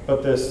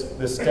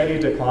this steady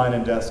decline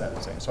in death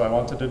sentencing. So I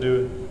wanted to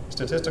do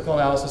statistical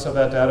analysis of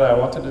that data. I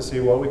wanted to see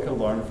what we could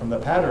learn from the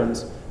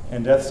patterns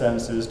in death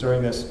sentences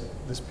during this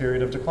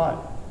period of decline.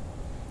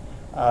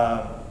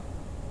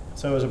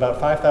 So it was about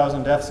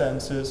 5,000 death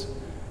sentences.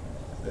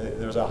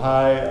 There was a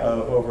high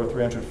of over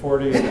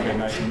 340 in the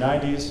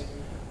mid-1990s.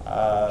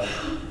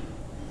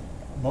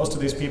 Most of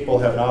these people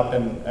have not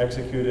been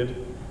executed.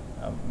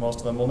 Most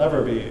of them will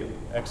never be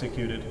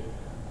executed.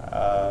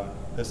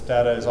 This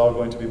data is all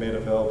going to be made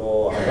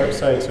available on the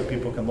website so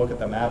people can look at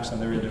the maps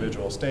in their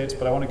individual states,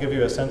 but I want to give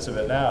you a sense of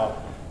it now.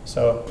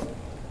 So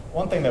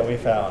one thing that we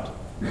found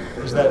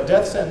is that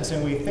death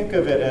sentencing, we think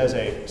of it as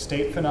a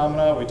state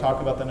phenomena. We talk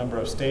about the number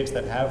of states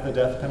that have the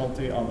death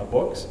penalty on the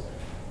books,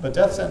 but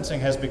death sentencing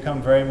has become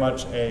very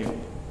much a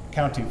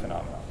county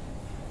phenomenon.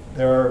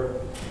 There are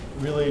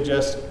really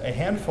just a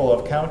handful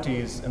of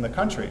counties in the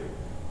country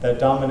that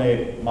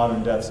dominate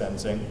modern death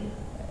sentencing,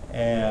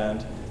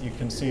 and you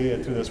can see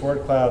it through this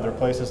word cloud. There are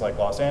places like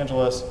Los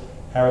Angeles,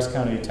 Harris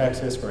County,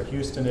 Texas, where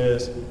Houston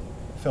is.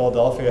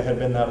 Philadelphia had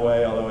been that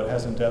way, although it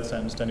hasn't death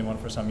sentenced anyone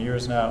for some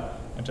years now,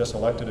 and just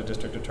elected a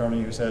district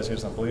attorney who says he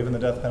doesn't believe in the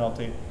death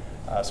penalty.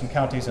 Some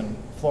counties in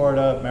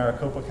Florida,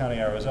 Maricopa County,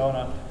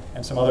 Arizona,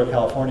 and some other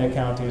California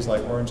counties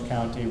like Orange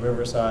County,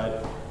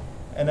 Riverside.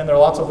 And then there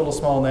are lots of little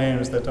small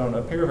names that don't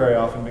appear very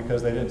often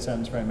because they didn't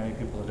sentence very many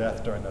people to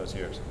death during those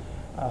years.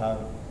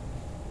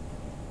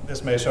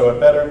 This may show it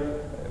better.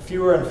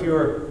 Fewer and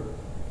fewer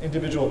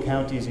individual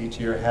counties each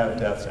year have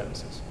death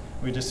sentences.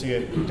 We just see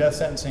death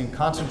sentencing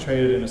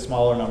concentrated in a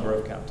smaller number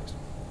of counties.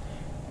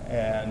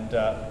 And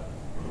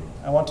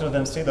I want to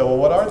then see, though, well,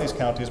 what are these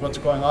counties? What's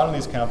going on in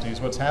these counties?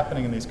 What's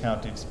happening in these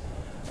counties?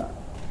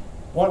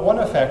 One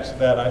effect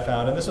that I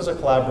found, and this is a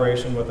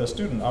collaboration with a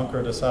student,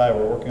 Ankur Desai.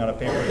 We're working on a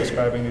paper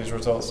describing these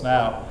results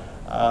now.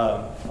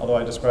 Although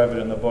I describe it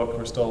in the book,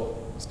 we're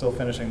still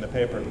finishing the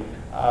paper.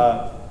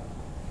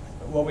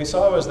 What we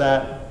saw was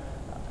that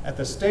at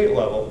the state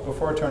level,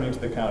 before turning to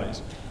the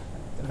counties,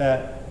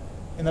 that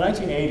in the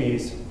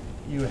 1980s,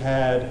 you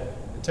had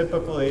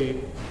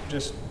typically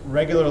just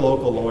regular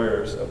local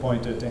lawyers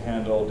appointed to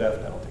handle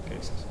death penalty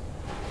cases.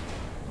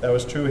 That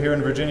was true here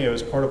in Virginia. It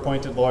was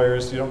court-appointed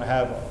lawyers. You don't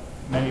have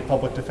many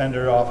public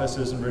defender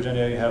offices in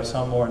Virginia. You have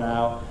some more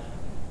now.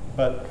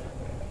 But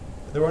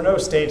there were no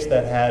states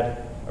that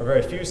had, or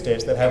very few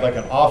states, that had like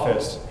an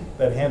office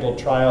that handled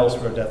trials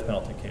for death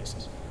penalty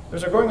cases.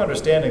 There's a growing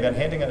understanding that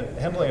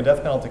handling a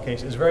death penalty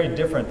case is very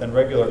different than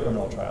regular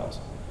criminal trials,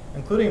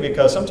 including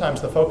because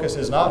sometimes the focus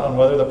is not on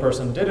whether the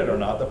person did it or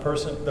not.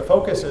 The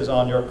focus is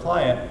on your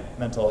client,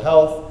 mental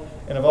health.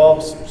 It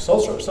involves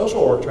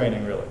social work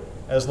training, really.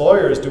 As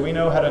lawyers, do we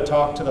know how to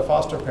talk to the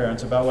foster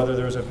parents about whether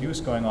there's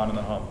abuse going on in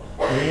the home?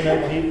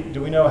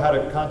 Do we know how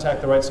to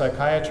contact the right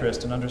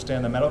psychiatrist and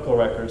understand the medical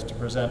records to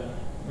present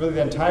really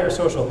the entire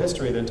social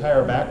history, the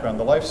entire background,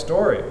 the life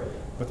story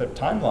with a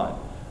timeline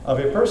of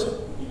a person?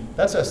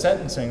 That's a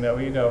sentencing that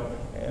we know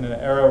in an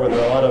era where there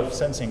are a lot of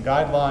sentencing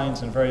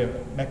guidelines and very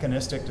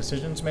mechanistic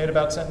decisions made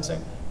about sentencing.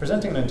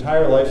 Presenting an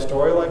entire life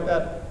story like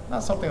that,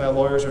 not something that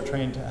lawyers are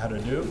trained how to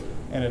do,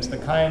 and it's the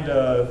kind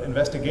of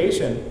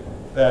investigation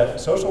that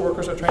social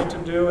workers are trained to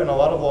do, and a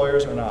lot of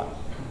lawyers are not.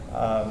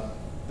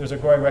 There's a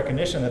growing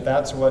recognition that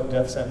that's what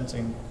death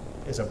sentencing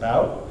is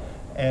about,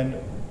 and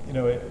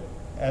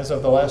as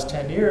of the last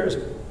 10 years,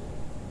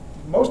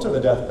 most of the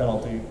death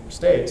penalty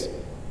states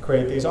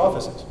create these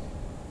offices.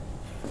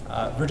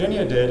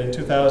 Virginia did in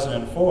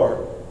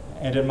 2004,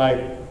 and in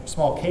my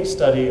small case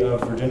study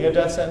of Virginia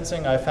death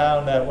sentencing, I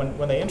found that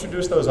when they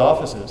introduced those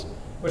offices,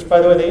 which by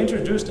the way they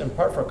introduced in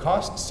part for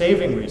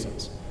cost-saving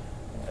reasons,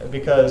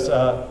 because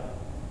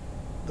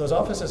those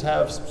offices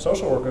have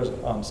social workers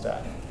on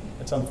staff.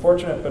 It's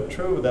unfortunate but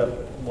true that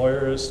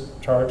lawyers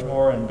charge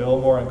more and bill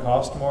more and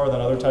cost more than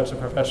other types of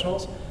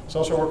professionals.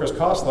 Social workers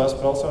cost less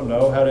but also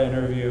know how to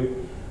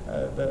interview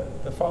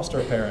the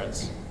foster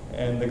parents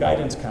and the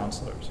guidance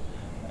counselors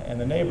and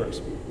the neighbors.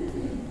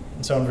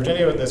 And so in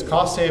Virginia, this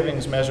cost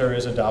savings measure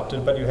is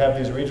adopted, but you have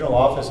these regional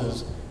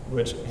offices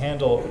which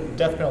handle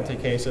death penalty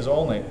cases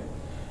only.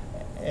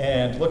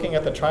 And looking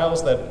at the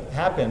trials that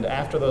happened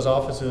after those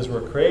offices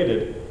were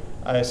created,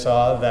 I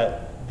saw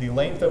that the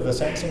length of the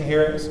sentencing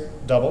hearings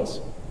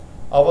doubles.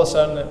 All of a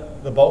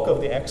sudden, the bulk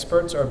of the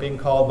experts are being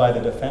called by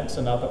the defense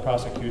and not the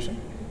prosecution.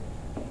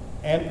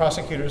 And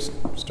prosecutors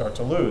start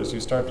to lose.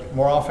 You start,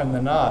 more often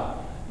than not,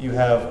 you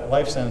have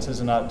life sentences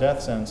and not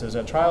death sentences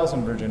at trials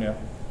in Virginia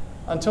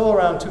until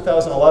around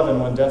 2011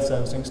 when death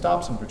sentencing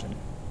stops in Virginia.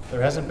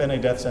 There hasn't been a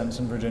death sentence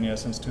in Virginia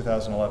since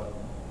 2011.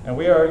 And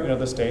we are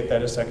the state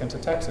that is second to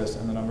Texas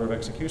in the number of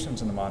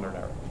executions in the modern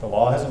era. The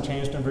law hasn't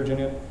changed in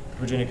Virginia.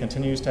 Virginia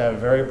continues to have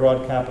very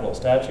broad capital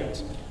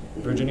statutes.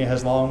 Virginia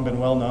has long been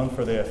well known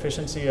for the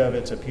efficiency of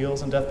its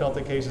appeals in death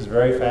penalty cases,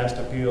 very fast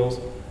appeals,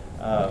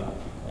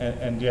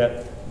 and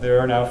yet there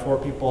are now 4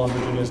 people on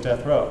Virginia's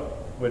death row,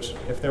 which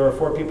if there were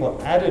 4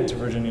 people added to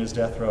Virginia's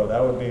death row,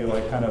 that would be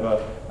like kind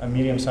of a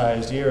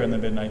medium-sized year in the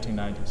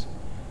mid-1990s.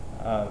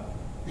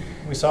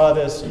 We saw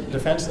this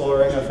defense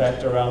lawyering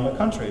effect around the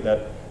country,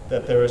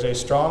 that there is a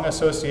strong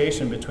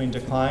association between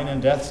decline in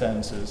death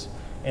sentences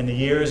in the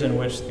years in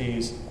which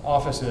these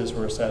offices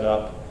were set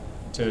up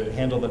to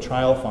handle the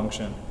trial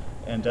function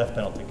in death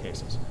penalty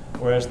cases.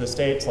 Whereas the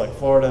states like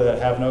Florida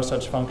that have no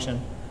such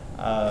function,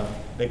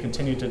 they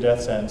continue to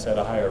death sentence at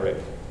a higher rate.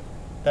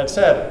 That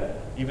said,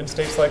 even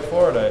states like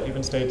Florida,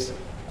 even states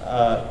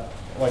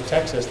like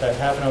Texas that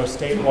have no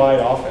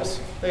statewide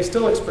office, they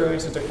still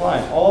experience a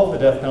decline. All of the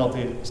death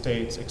penalty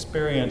states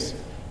experience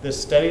this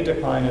steady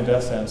decline in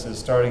death sentences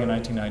starting in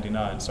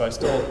 1999. So I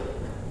still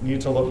need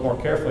to look more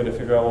carefully to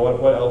figure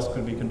out what else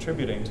could be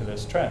contributing to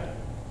this trend.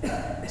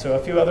 So a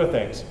few other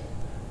things.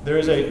 There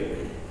is a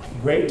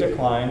great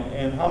decline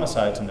in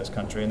homicides in this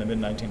country in the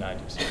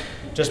mid-1990s,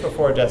 just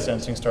before death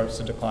sentencing starts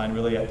to decline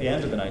really at the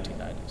end of the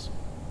 1990s.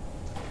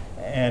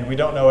 And we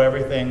don't know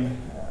everything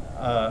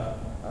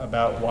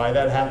about why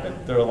that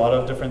happened. There are a lot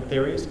of different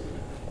theories.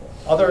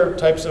 Other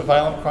types of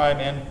violent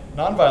crime and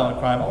nonviolent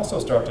crime also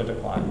start to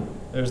decline.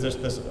 There's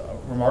this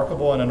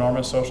remarkable and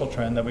enormous social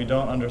trend that we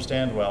don't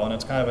understand well, and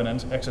it's kind of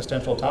an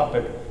existential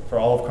topic for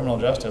all of criminal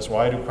justice.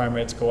 Why do crime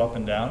rates go up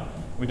and down?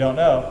 We don't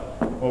know.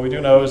 What we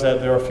do know is that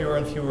there are fewer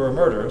and fewer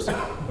murders,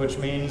 which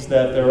means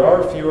that there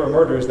are fewer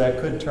murders that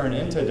could turn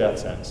into death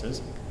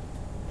sentences.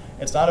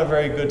 It's not a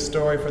very good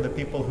story for the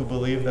people who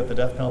believe that the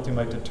death penalty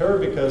might deter,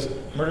 because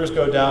murders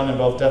go down in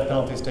both death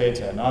penalty states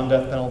and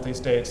non-death penalty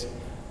states.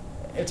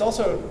 It's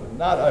also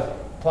not a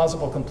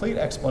plausible, complete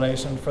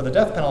explanation for the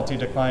death penalty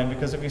decline,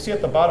 because if you see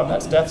at the bottom,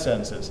 that's death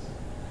sentences.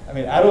 I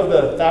mean, out of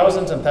the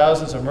thousands and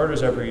thousands of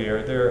murders every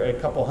year, there are a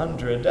couple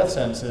hundred death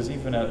sentences,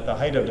 even at the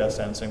height of death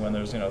sentencing, when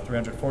there's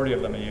 340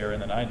 of them a year in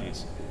the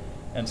 90s.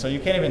 And so you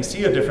can't even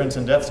see a difference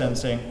in death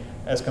sentencing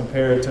as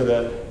compared to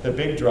the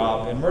big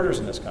drop in murders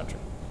in this country.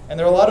 And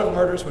there are a lot of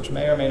murders which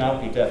may or may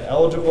not be death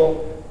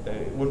eligible.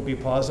 They wouldn't be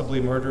plausibly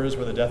murders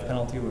where the death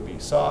penalty would be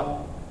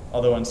sought.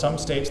 Although in some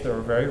states there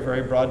are very,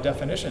 very broad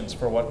definitions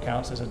for what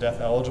counts as a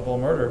death-eligible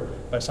murder.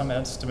 By some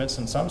estimates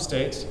in some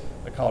states,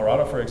 like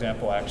Colorado, for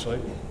example, actually,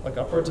 like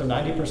upwards of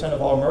 90%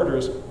 of all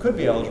murders could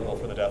be eligible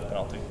for the death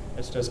penalty.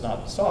 It's just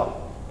not sought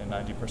in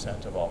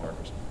 90% of all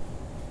murders.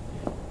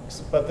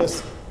 But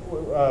this,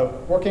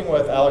 working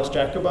with Alex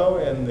Jacobo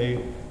in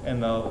the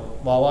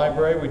law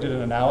library, we did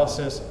an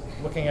analysis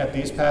looking at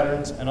these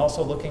patterns and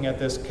also looking at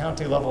this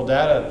county-level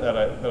data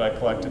that I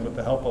collected with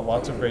the help of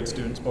lots of great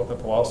students, both at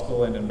the law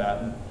school and in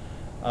Baton,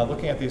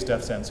 looking at these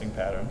death sentencing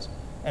patterns.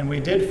 And we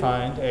did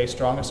find a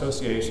strong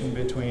association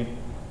between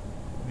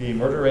the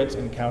murder rates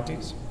in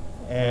counties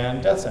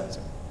and death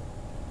sentencing.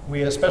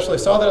 We especially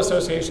saw that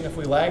association if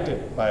we lagged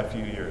it by a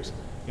few years.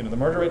 The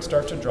murder rates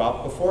start to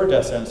drop before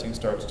death sentencing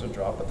starts to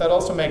drop, but that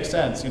also makes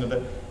sense.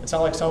 That it's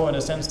not like someone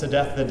is sentenced to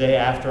death the day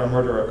after a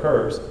murder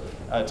occurs.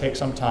 It takes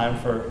some time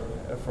for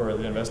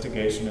the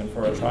investigation and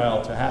for a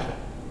trial to happen.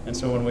 And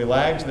so when we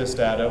lagged this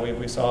data,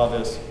 we saw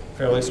this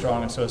fairly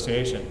strong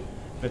association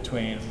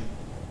between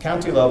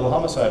county-level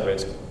homicide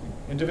rates.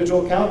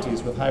 Individual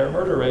counties with higher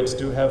murder rates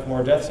do have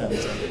more death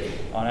sentencing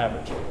on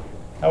average.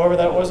 However,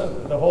 that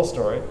wasn't the whole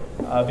story,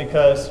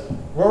 because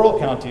rural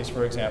counties,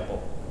 for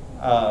example,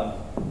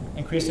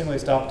 increasingly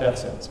stop death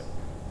sentencing.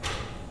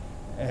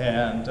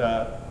 And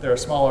there are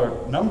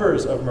smaller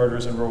numbers of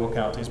murders in rural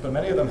counties, but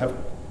many of them have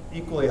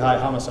equally high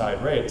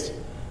homicide rates.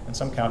 In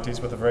some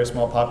counties with a very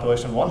small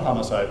population, one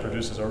homicide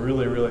produces a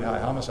really, really high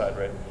homicide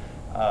rate.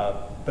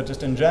 But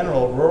just in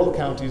general, rural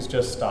counties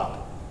just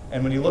stop.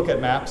 And when you look at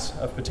maps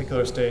of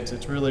particular states,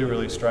 it's really,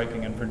 really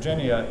striking. In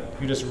Virginia,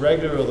 you just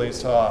regularly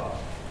saw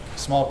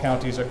small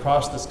counties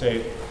across the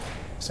state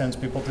sentence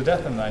people to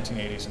death in the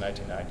 1980s and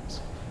 1990s.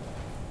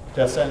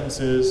 Death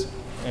sentences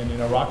in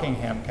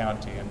Rockingham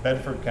County and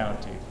Bedford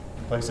County,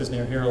 and places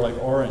near here like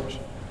Orange.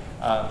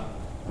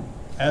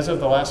 As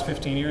of the last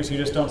 15 years, you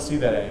just don't see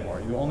that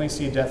anymore. You only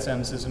see death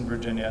sentences in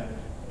Virginia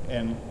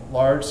in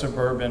large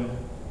suburban,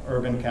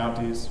 urban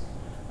counties,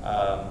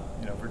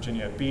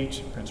 Virginia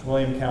Beach, Prince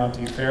William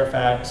County,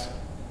 Fairfax.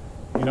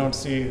 You don't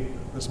see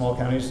the small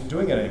counties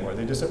doing it anymore.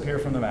 They disappear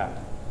from the map.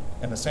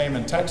 And the same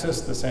in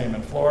Texas, the same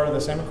in Florida,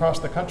 the same across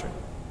the country.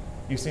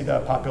 You see the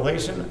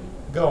population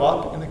go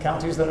up in the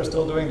counties that are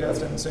still doing death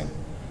sentencing.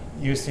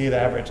 You see the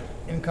average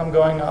income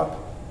going up.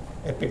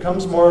 It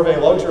becomes more of a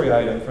luxury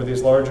item for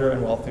these larger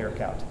and wealthier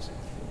counties.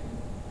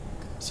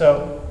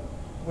 So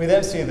we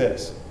then see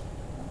this.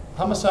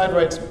 Homicide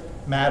rates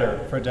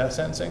matter for death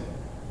sentencing,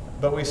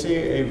 but we see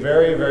a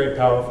very, very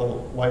powerful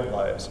white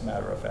lives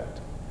matter effect.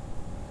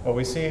 What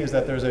we see is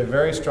that there's a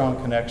very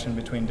strong connection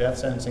between death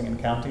sentencing in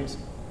counties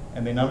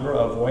and the number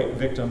of white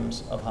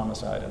victims of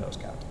homicide in those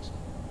counties.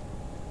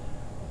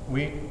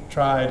 We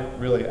tried,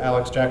 really,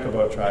 Alex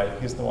Jacobo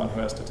tried, he's the one who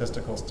has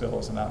statistical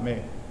skills and not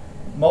me,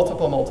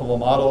 multiple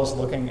models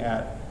looking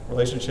at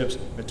relationships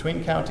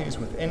between counties,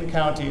 within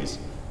counties,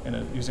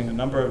 and using a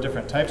number of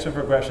different types of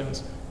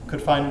regressions,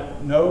 could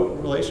find no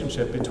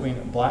relationship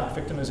between black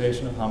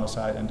victimization of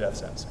homicide and death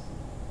sentencing.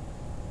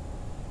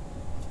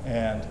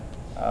 And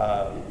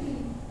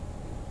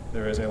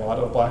there is a lot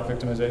of black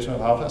victimization of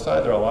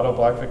homicide. There are a lot of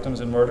black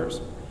victims in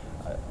murders.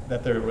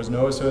 That there was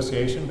no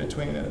association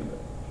between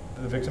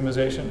the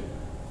victimization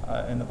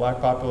and the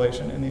black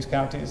population in these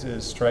counties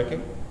is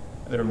striking.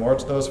 There are more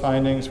to those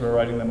findings. We're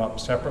writing them up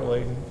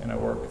separately in a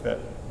work that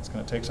is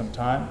going to take some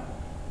time.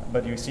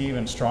 But you see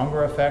even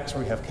stronger effects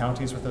where you have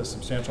counties with a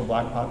substantial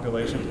black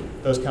population.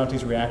 Those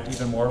counties react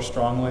even more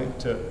strongly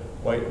to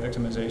white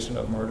victimization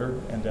of murder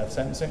and death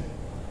sentencing.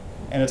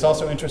 And it's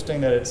also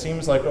interesting that it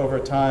seems like over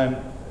time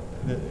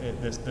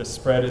this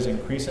spread is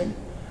increasing,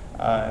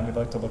 and we'd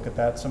like to look at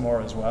that some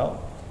more as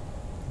well.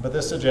 But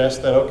this suggests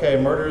that, okay,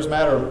 murders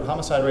matter,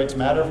 homicide rates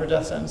matter for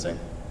death sentencing,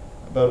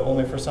 but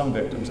only for some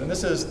victims. And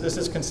this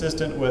is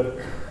consistent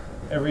with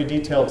every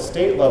detailed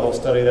state-level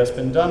study that's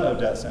been done of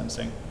death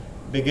sentencing,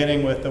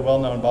 beginning with the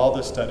well-known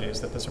Baldus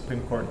studies that the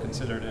Supreme Court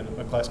considered in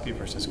McCleskey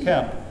versus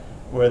Kemp,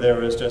 where there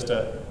was just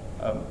a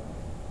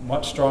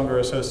much stronger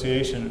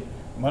association,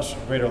 much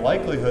greater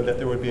likelihood that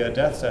there would be a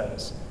death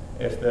sentence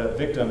if the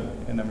victim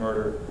in the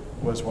murder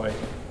was white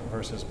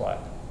versus black.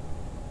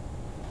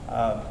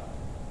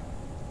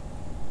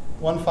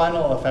 One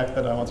final effect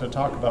that I want to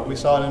talk about, we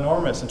saw an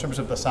enormous, in terms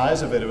of the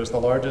size of it, it was the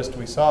largest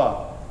we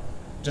saw,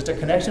 just a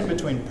connection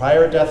between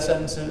prior death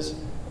sentences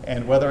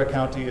and whether a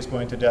county is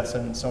going to death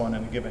sentence someone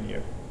in a given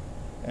year.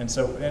 And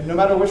no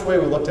matter which way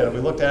we looked at it,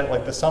 we looked at it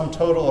like the sum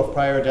total of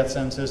prior death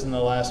sentences in the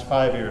last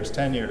 5 years,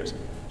 10 years,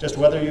 just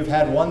whether you've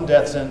had one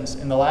death sentence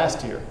in the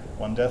last year,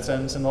 one death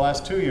sentence in the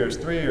last 2 years,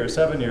 3 years,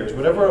 7 years,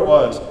 whatever it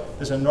was,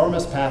 this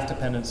enormous path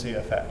dependency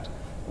effect.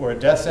 where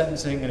death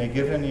sentencing in a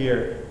given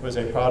year was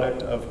a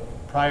product of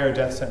prior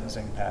death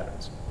sentencing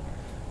patterns.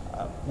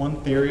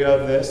 One theory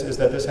of this is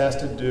that this has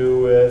to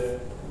do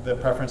with the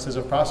preferences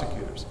of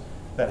prosecutors,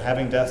 that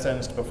having death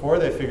sentenced before,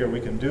 they figure we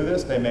can do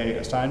this. They may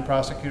assign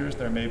prosecutors.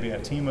 There may be a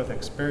team with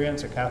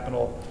experience, a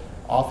capital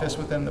office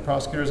within the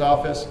prosecutor's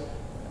office.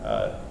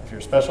 If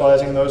you're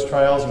specializing in those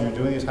trials and you're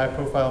doing these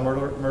high-profile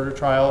murder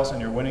trials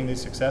and you're winning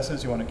these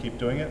successes, you want to keep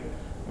doing it.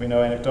 We know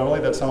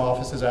anecdotally that some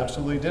offices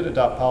absolutely did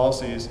adopt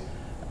policies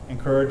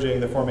encouraging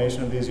the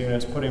formation of these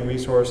units, putting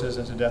resources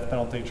into death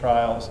penalty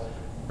trials,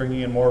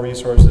 bringing in more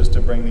resources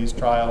to bring these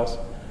trials.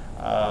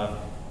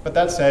 But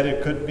that said,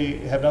 it could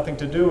have nothing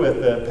to do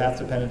with the path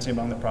dependency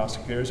among the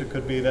prosecutors. It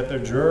could be that the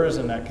jurors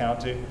in that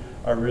county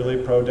are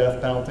really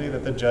pro-death penalty,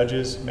 that the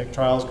judges make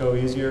trials go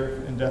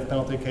easier in death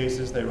penalty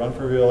cases. They run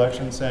for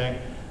re-election saying,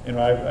 you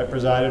know, I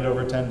presided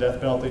over 10 death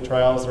penalty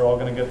trials. They're all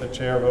going to get the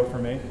chair, vote for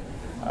me.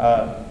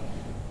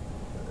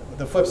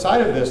 The flip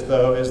side of this,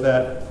 though, is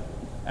that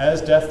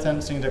as death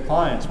sentencing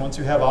declines, once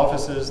you have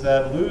offices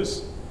that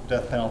lose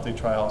death penalty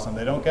trials and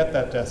they don't get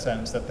that death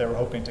sentence that they were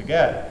hoping to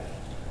get,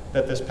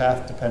 that this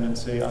path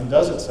dependency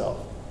undoes itself.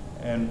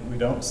 And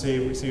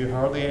we see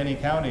hardly any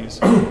counties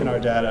in our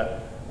data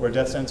where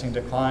death sentencing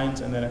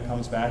declines and then it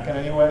comes back in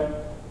any way.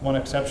 One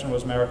exception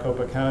was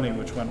Maricopa County,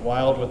 which went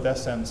wild with death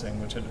sentencing,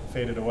 which had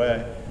faded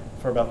away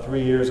for about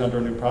 3 years under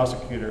a new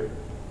prosecutor.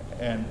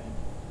 And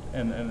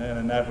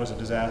that was a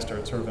disaster.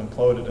 It sort of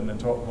imploded, and then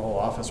the whole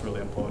office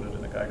really imploded,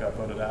 and the guy got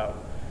voted out.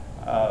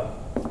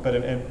 But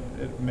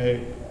it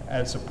may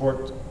add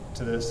support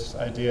to this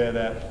idea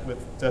that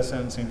with death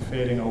sentencing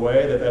fading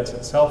away, that's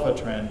itself a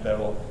trend that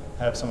will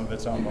have some of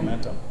its own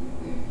momentum.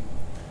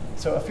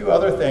 So a few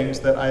other things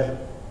that I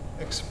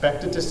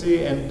expected to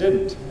see and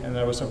didn't, and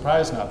I was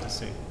surprised not to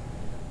see.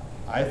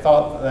 I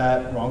thought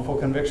that wrongful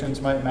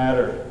convictions might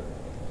matter,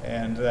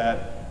 and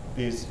that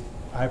these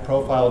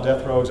high-profile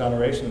death row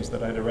exonerations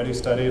that I'd already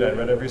studied, I'd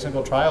read every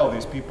single trial of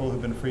these people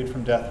who've been freed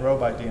from death row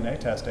by DNA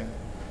testing.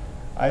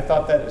 I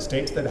thought that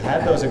states that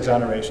had those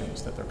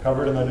exonerations, that they're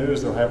covered in the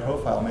news, they're high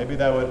profile, maybe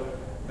that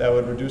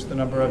would reduce the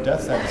number of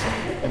death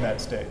sentences in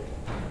that state.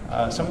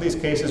 Some of these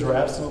cases were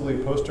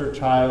absolutely poster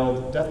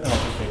child death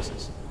penalty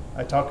cases.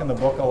 I talk in the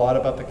book a lot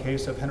about the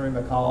case of Henry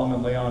McCollum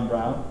and Leon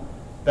Brown.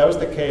 That was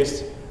the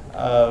case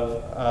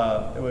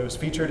of, it was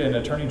featured in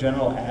Attorney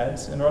General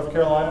ads in North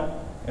Carolina.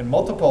 In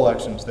multiple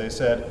elections, they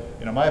said,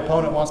 you know, my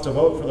opponent wants to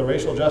vote for the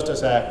Racial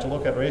Justice Act to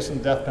look at race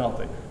and death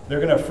penalty. They're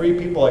going to free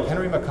people like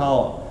Henry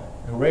McCollum,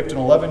 who raped an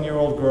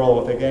 11-year-old girl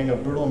with a gang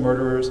of brutal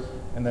murderers,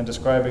 and then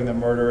describing the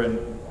murder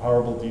in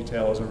horrible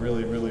detail as a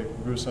really, really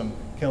gruesome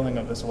killing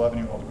of this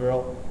 11-year-old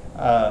girl.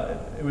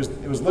 It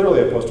was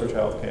literally a poster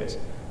child case.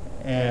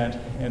 And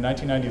in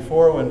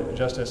 1994, when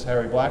Justice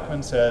Harry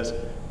Blackmun says,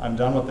 I'm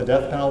done with the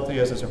death penalty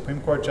as a Supreme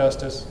Court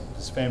justice,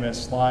 his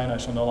famous line, I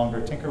shall no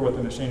longer tinker with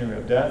the machinery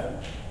of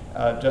death,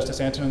 Justice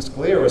Antonin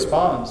Scalia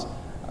responds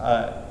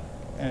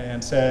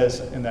and says,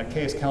 in that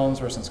case, Kellins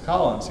versus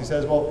Collins, he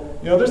says, well,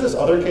 you know, there's this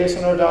other case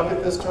in our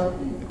docket this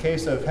term, the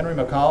case of Henry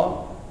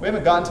McCollum. We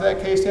haven't gotten to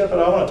that case yet, but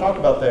I want to talk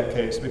about that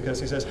case because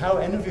he says, how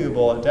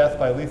enviable a death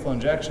by lethal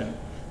injection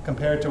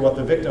compared to what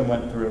the victim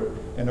went through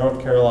in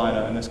North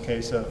Carolina in this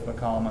case of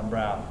McCollum and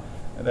Brown.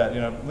 That,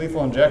 you know,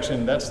 lethal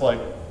injection, that's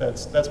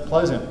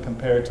pleasant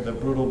compared to the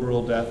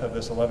brutal death of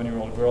this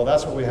 11-year-old girl.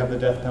 That's what we have the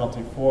death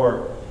penalty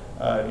for,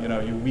 you know,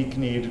 you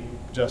weak-kneed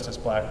Justice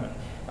Blackmun.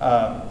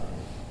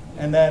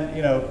 And then,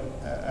 you know,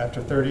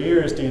 after 30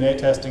 years, DNA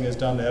testing is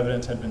done. The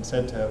evidence had been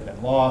said to have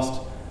been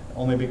lost,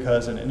 only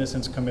because an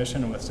innocence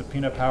commission with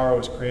subpoena power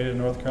was created in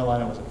North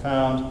Carolina wasn't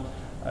found.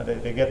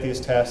 They get these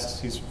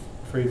tests. He's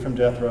freed from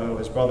death row.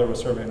 His brother was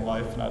serving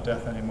life, not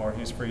death anymore.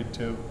 He's freed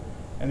too.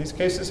 And these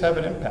cases have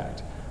an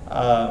impact.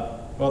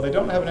 Well, they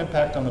don't have an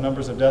impact on the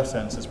numbers of death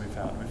sentences we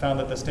found. We found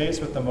that the states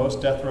with the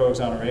most death row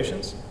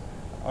exonerations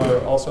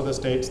are also the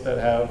states that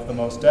have the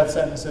most death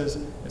sentences.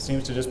 It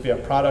seems to just be a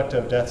product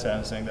of death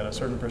sentencing, that a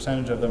certain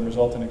percentage of them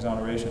result in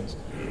exonerations.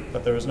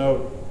 But there is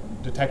no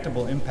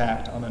detectable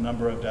impact on the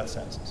number of death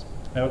sentences.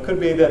 Now, it could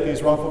be that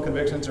these wrongful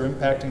convictions are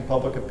impacting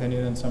public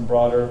opinion in some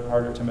broader,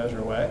 harder to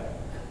measure way.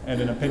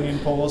 And in opinion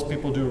polls,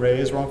 people do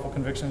raise wrongful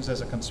convictions as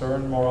a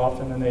concern more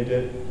often than they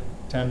did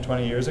 10,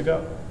 20 years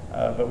ago.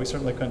 But we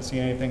certainly couldn't see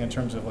anything in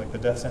terms of like the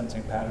death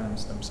sentencing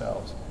patterns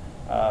themselves.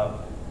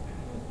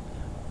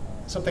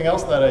 Something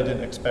else that I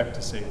didn't expect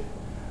to see.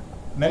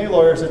 Many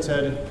lawyers had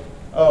said,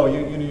 oh,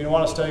 you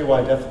want to study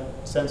why death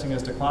sentencing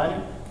is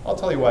declining? I'll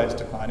tell you why it's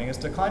declining. It's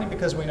declining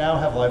because we now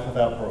have life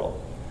without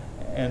parole.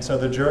 And so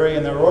the jury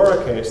in the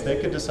Aurora case, they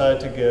could decide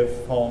to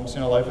give Holmes, you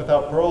know, life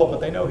without parole, but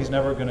they know he's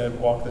never going to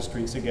walk the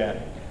streets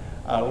again.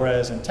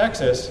 Whereas in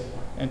Texas,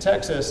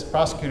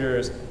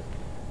 prosecutors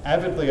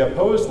avidly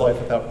opposed life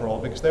without parole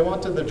because they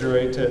wanted the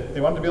jury to be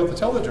able to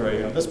tell the jury,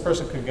 you know, this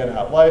person could get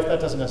out life. That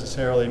doesn't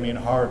necessarily mean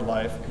hard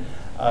life.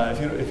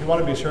 If you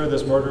want to be sure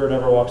this murderer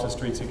never walks the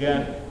streets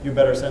again, you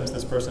better sentence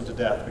this person to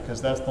death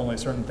because that's the only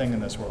certain thing in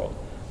this world,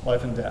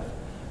 life and death.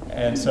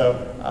 And so,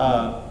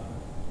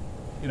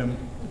 you know,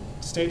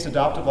 states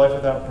adopted life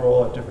without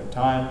parole at different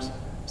times.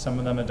 Some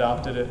of them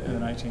adopted it in the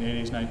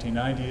 1980s,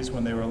 1990s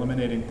when they were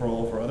eliminating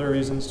parole for other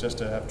reasons, just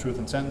to have truth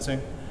in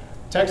sentencing.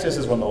 Texas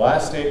is one of the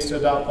last states to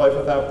adopt life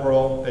without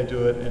parole. They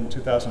do it in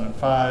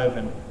 2005,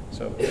 and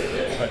so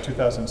by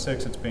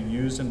 2006 it's being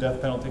used in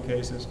death penalty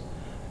cases.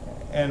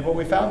 And what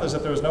we found is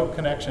that there was no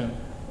connection,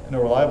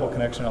 no reliable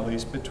connection at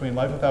least, between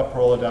life without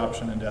parole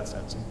adoption and death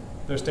sentencing.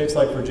 There are states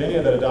like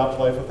Virginia that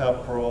adopt life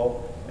without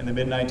parole in the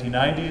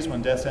mid-1990s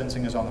when death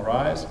sentencing is on the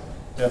rise.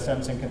 Death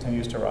sentencing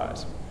continues to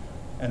rise.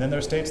 And then there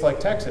are states like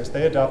Texas.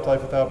 They adopt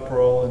life without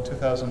parole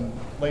in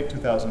late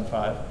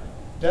 2005.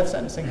 Death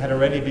sentencing had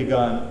already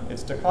begun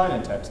its decline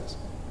in Texas.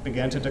 It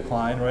began to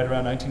decline right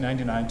around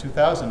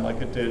 1999-2000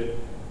 like it did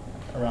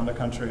around the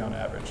country on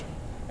average.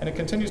 And it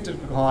continues to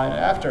decline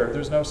after.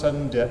 There's no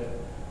sudden dip.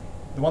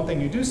 The one thing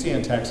you do see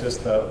in Texas,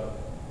 though,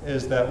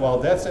 is that while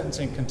death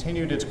sentencing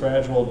continued its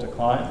gradual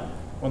decline,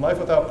 when life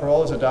without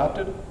parole is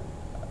adopted,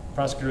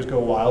 prosecutors go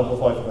wild with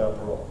life without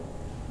parole.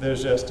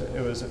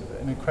 It was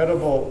an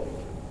incredible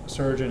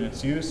surge in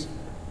its use.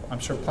 I'm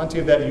sure plenty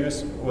of that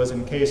use was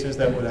in cases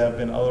that would have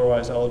been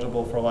otherwise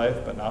eligible for life,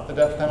 but not the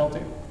death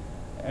penalty.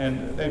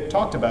 And they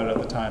talked about it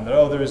at the time, that,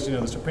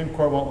 the Supreme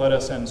Court won't let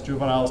us sentence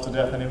juveniles to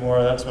death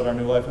anymore. That's what our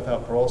new life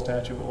without parole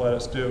statute will let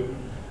us do.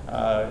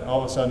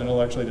 All of a sudden,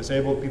 intellectually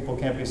disabled people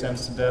can't be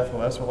sentenced to death.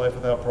 Well, that's what life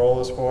without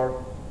parole is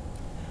for.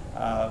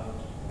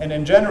 And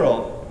in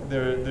general,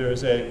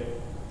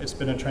 it's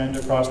been a trend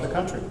across the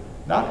country.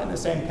 Not in the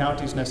same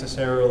counties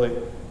necessarily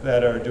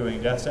that are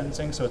doing death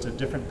sentencing, so it's a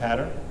different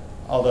pattern.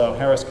 Although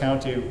Harris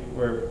County,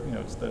 where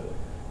it's the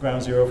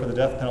ground zero for the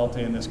death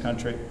penalty in this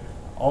country,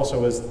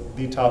 also is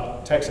the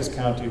top Texas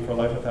county for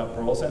life without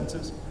parole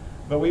sentences.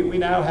 But we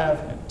now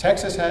have,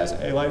 Texas has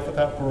a life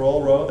without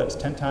parole row that's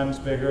 10 times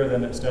bigger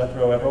than its death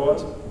row ever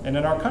was. And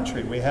in our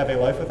country, we have a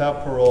life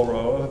without parole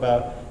row of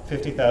about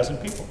 50,000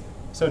 people.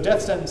 So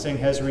death sentencing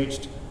has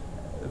reached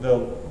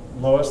the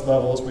lowest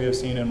levels we have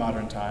seen in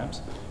modern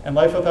times. And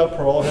life without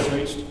parole has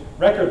reached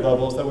record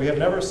levels that we have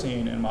never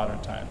seen in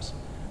modern times.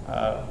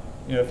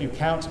 If you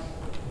count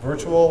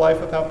virtual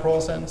life without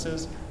parole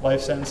sentences,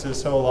 life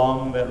sentences so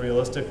long that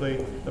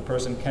realistically the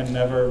person can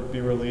never be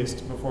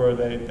released before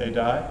they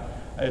die,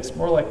 it's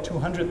more like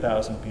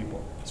 200,000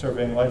 people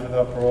serving life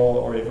without parole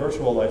or a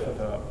virtual life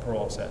without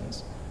parole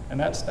sentence. And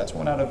that's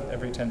 1 out of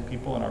every 10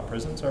 people in our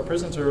prisons. Our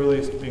prisons are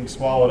really being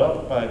swallowed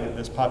up by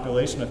this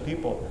population of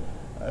people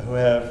who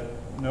have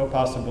no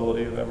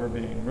possibility of ever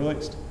being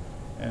released.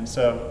 And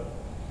so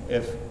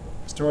if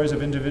stories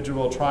of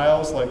individual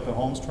trials like the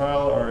Holmes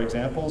trial are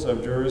examples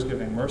of jurors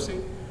giving mercy,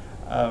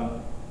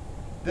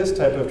 this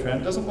type of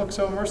trend doesn't look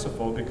so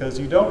merciful because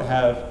you don't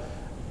have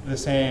the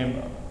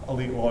same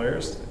elite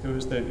lawyers. It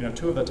was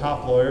two of the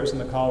top lawyers in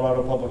the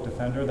Colorado Public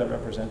Defender that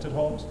represented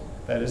Holmes.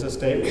 That is a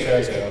state which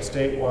has a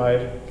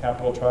statewide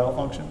capital trial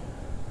function.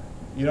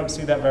 You don't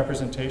see that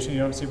representation. You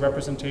don't see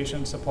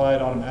representation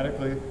supplied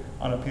automatically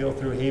on appeal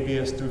through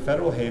habeas, through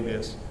federal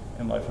habeas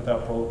in life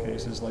without parole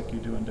cases like you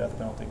do in death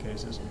penalty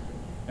cases.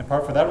 In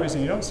part for that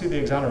reason, you don't see the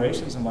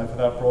exonerations in life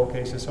without parole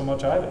cases so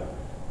much either.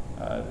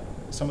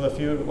 Some of the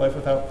few life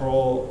without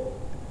parole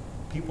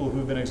people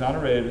who've been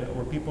exonerated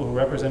were people who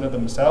represented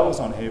themselves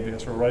on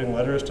habeas, were writing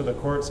letters to the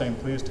court saying,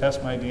 please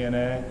test my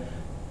DNA.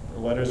 The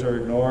letters are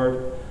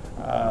ignored.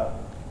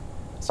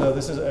 So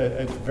this is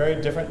a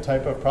very different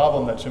type of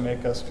problem that should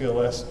make us feel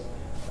less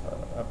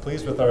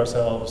pleased with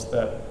ourselves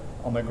that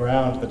on the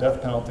ground the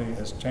death penalty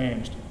has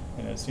changed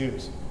in its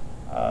use.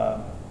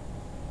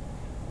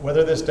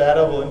 Whether this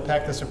data will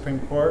impact the Supreme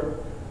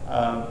Court,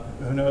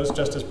 who knows?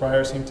 Justice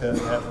Breyer seemed to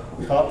have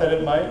thought that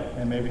it might,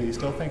 and maybe he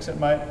still thinks it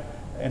might.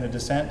 In a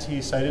dissent,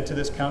 he cited to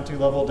this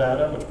county-level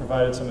data, which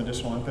provided some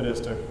additional impetus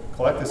to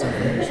collect this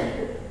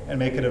information and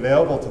make it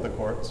available to the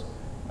courts.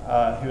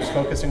 He was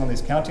focusing on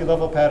these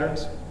county-level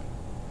patterns.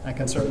 I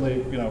can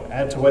certainly,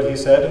 add to what he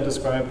said and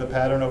describe the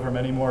pattern over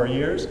many more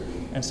years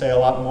and say a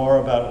lot more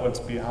about what's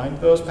behind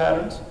those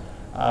patterns.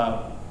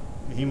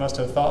 He must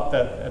have thought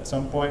that at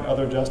some point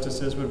other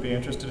justices would be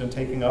interested in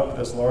taking up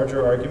this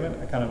larger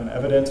argument, a kind of an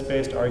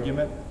evidence-based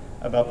argument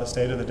about the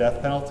state of the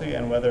death penalty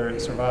and whether it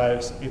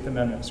survives Eighth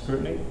Amendment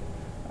scrutiny.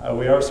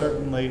 We are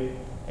certainly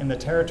in the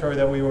territory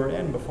that we were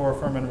in before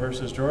Furman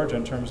versus Georgia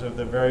in terms of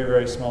the very,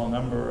 very small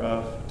number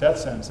of death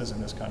sentences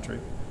in this country.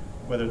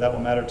 Whether that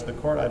will matter to the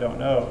court, I don't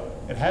know.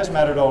 It has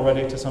mattered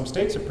already to some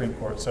state Supreme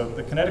Courts. So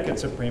the Connecticut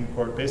Supreme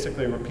Court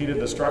basically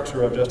repeated the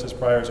structure of Justice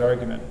Breyer's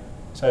argument,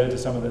 cited to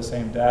some of the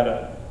same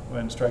data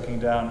when striking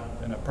down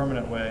in a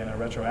permanent way, in a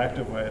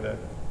retroactive way,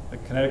 the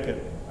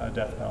Connecticut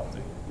death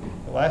penalty.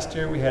 But last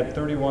year we had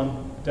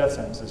 31 death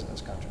sentences in this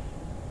country,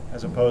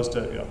 as opposed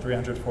to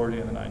 340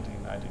 in the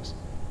 1990s.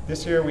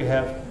 This year we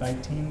have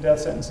 19 death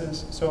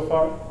sentences so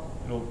far.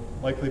 It'll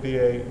likely be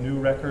a new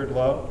record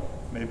low,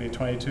 maybe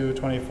 22,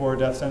 24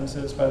 death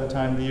sentences by the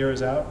time the year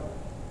is out.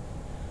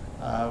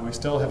 We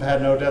still have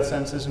had no death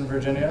sentences in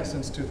Virginia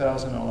since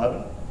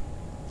 2011.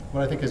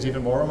 What I think is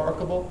even more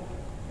remarkable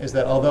is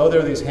that although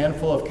there are these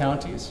handful of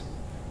counties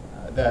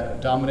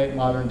that dominate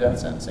modern death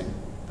sentencing,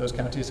 those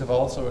counties have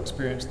also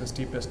experienced the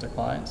steepest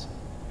declines.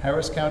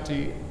 Harris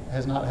County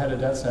has not had a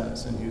death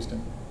sentence in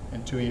Houston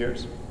in 2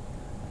 years.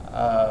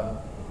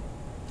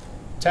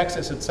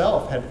 Texas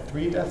itself had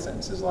 3 death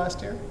sentences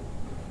last year.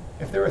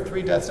 If there were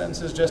 3 death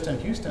sentences just in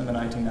Houston in the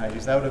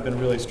 1990s, that would have been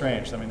really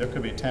strange. I mean, there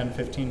could be 10,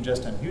 15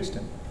 just in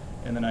Houston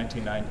in the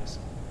 1990s.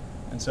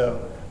 And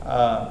so,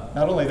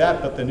 not only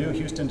that, but the new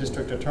Houston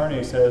district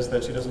attorney says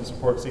that she doesn't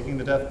support seeking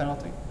the death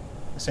penalty.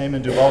 The same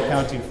in Duval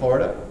County,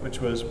 Florida,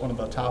 which was one of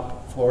the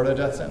top Florida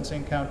death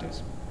sentencing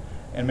counties.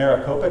 In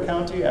Maricopa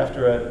County,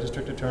 after a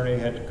district attorney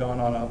had gone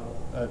on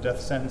a death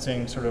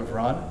sentencing sort of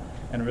run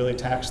and really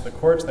taxed the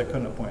courts, they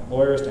couldn't appoint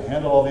lawyers to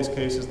handle all these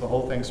cases, the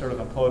whole thing sort of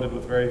imploded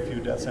with very few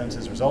death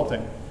sentences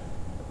resulting.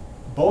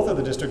 Both of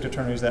the district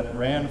attorneys that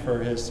ran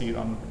for his seat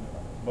on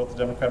both the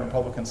Democrat and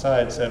Republican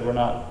side said,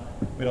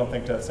 we don't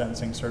think death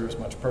sentencing serves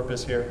much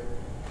purpose here.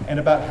 And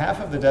about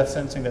half of the death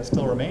sentencing that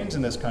still remains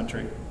in this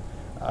country,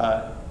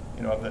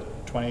 of the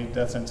 20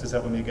 death sentences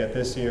that we may get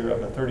this year,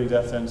 of the 30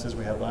 death sentences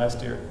we had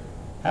last year,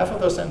 half of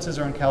those sentences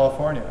are in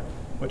California,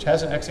 which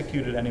hasn't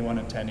executed anyone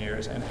in 10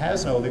 years and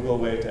has no legal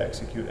way to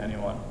execute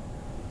anyone.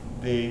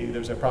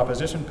 There's a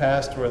proposition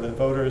passed where the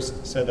voters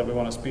said that we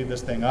want to speed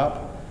this thing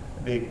up.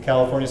 The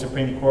California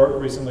Supreme Court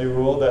recently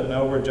ruled that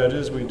no, we're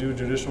judges, we do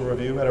judicial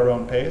review at our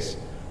own pace.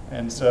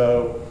 And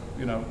so,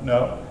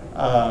 no.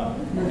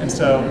 And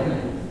so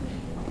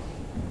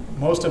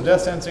most of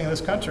death sentencing in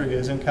this country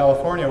is in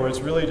California, where it's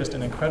really just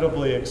an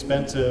incredibly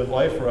expensive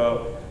life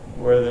row,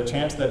 where the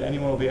chance that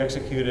anyone will be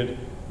executed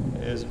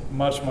is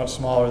much, much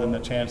smaller than the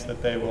chance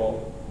that they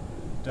will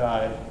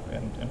die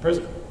in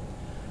prison.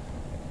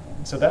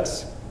 And so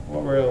that's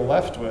what we're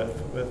left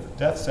with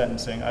death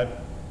sentencing. I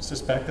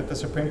suspect that the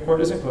Supreme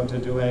Court isn't going to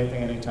do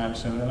anything anytime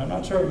soon, and I'm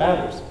not sure it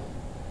matters.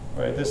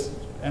 Right? This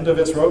end of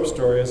its rope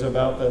story is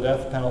about the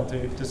death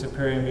penalty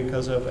disappearing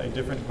because of a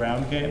different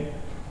ground game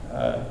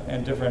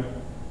and different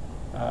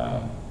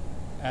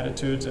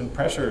attitudes and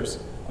pressures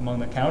among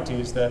the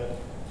counties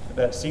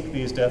that seek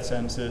these death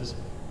sentences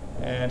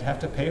and have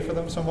to pay for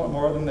them somewhat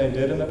more than they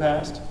did in the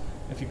past.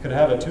 If you could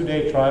have a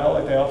 2-day trial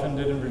like they often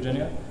did in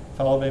Virginia,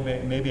 followed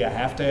maybe a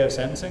half day of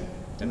sentencing,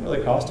 it didn't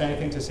really cost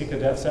anything to seek a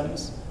death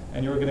sentence,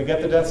 and you were going to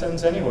get the death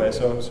sentence anyway,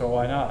 so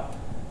why not?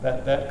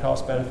 That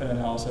cost-benefit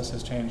analysis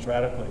has changed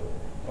radically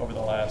over the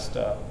last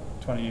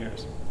 20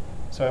 years.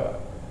 So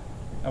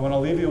I want to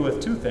leave you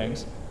with 2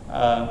 things.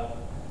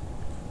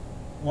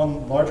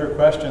 One larger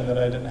question that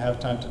I didn't have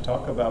time to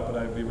talk about,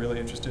 but I'd be really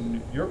interested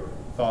in your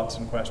thoughts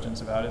and questions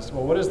about is,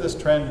 well, what does this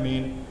trend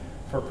mean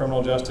for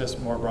criminal justice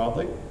more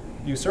broadly?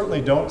 You certainly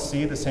don't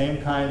see the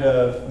same kind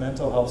of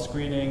mental health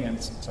screening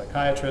and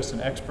psychiatrists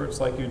and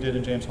experts like you did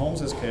in James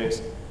Holmes's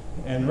case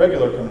in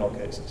regular criminal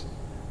cases.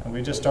 And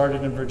we just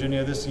started in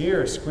Virginia this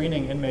year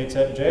screening inmates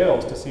at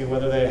jails to see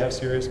whether they have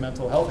serious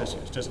mental health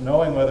issues. Just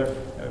knowing whether,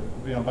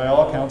 by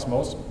all accounts,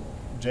 most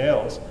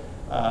jails,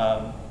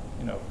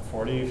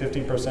 40,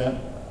 50%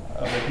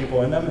 of the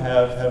people in them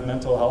have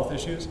mental health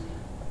issues,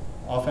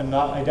 often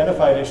not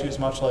identified issues,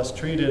 much less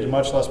treated,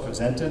 much less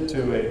presented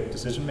to a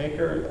decision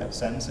maker at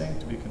sentencing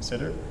to be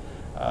considered.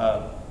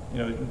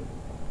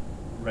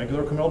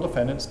 Regular criminal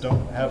defendants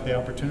don't have the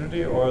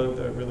opportunity or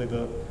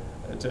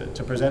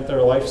to present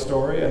their life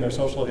story and their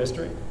social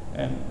history,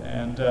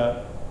 and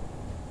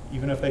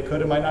even if they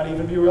could, it might not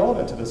even be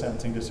relevant to the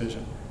sentencing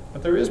decision.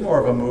 But there is more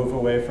of a move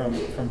away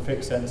from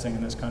fixed sentencing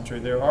in this country.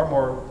 There are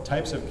more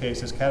types of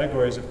cases,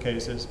 categories of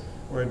cases,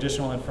 where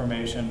additional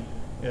information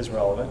is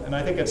relevant. And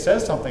I think it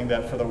says something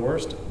that for the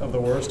worst of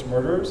the worst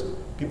murderers,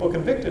 people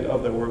convicted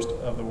of the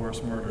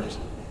worst murders,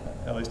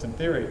 at least in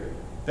theory,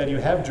 that you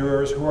have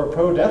jurors who are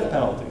pro-death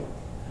penalty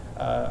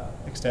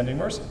extending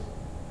mercy.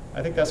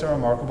 I think that's a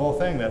remarkable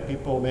thing, that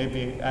people may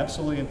be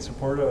absolutely in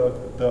support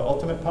of the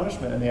ultimate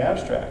punishment in the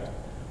abstract,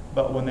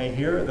 but when they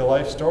hear the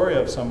life story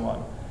of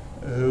someone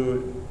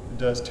who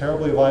does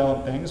terribly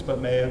violent things but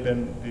may have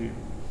been the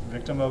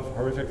victim of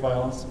horrific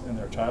violence in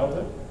their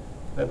childhood,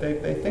 that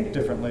they think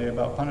differently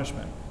about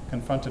punishment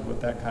confronted with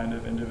that kind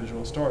of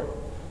individual story.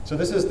 So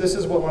this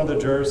is what one of the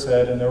jurors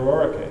said in the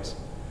Aurora case.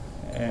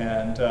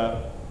 And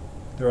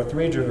there are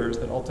 3 jurors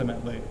that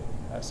ultimately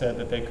said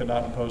that they could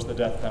not impose the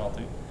death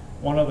penalty.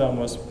 One of them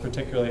was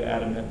particularly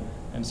adamant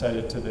and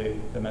cited to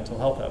the mental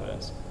health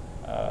evidence.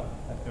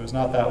 It was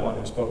not that one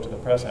who spoke to the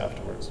press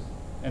afterwards.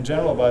 In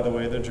general, by the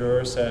way, the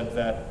jurors said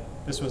that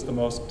this was the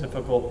most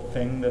difficult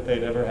thing that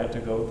they'd ever had to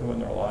go through in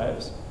their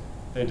lives.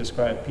 They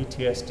described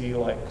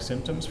PTSD-like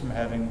symptoms from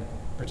having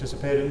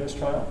participated in this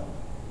trial.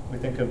 We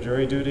think of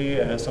jury duty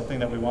as something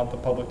that we want the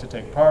public to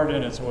take part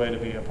in. It's a way to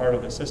be a part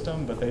of the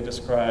system, but they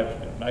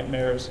described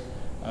nightmares.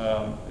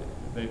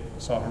 They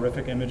saw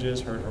horrific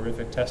images, heard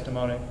horrific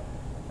testimony.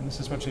 And this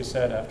is what she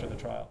said after the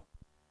trial.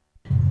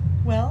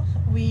 Well,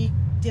 we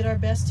did our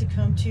best to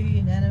come to a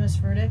unanimous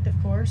verdict, of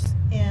course,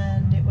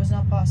 and it was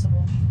not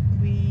possible.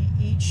 We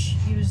each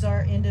used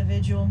our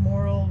individual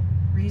moral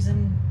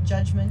reason,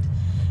 judgment,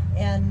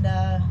 and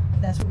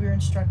that's what we were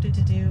instructed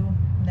to do,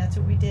 and that's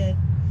what we did.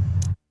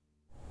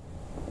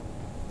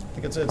 I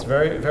think it's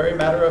very, very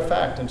matter of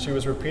fact, and she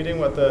was repeating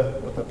what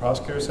the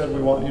prosecutor said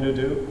we want you to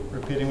do,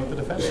 repeating what the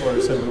defense lawyer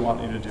said we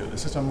want you to do.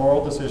 This is a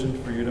moral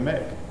decision for you to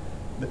make.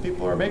 the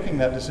people are making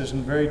that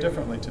decision very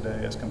differently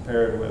today as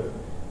compared with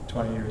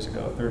 20 years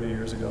ago, 30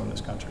 years ago in this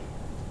country.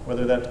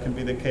 Whether that can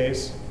be the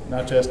case,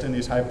 not just in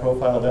these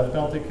high-profile death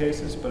penalty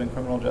cases, but in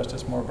criminal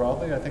justice more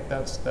broadly, I think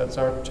that's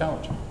our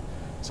challenge.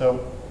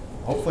 So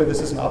hopefully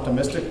this is an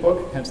optimistic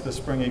book, hence the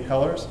springy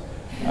colors,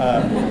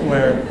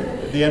 where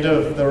the end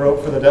of the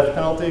rope for the death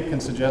penalty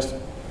can suggest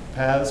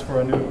paths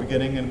for a new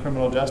beginning in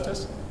criminal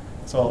justice.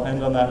 So I'll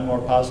end on that more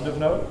positive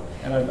note,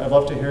 and I'd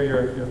love to hear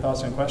your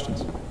thoughts and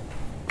questions.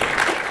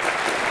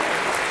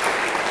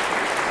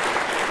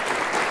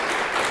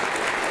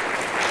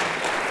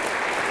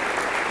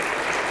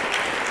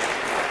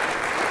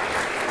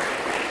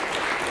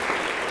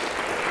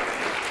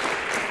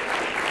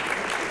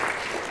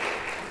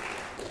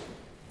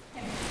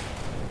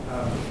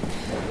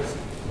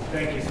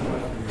 Thank you so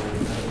much for your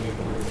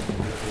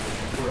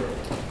work.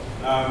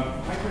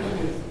 My question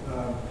is,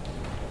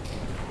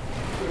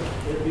 could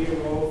there be a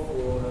role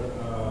for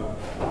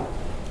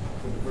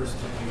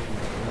diversification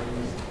of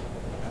juries,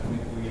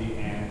 ethnically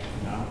and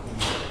economically?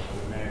 I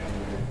would imagine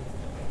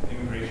with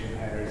immigration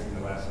patterns in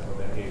the last several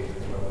decades,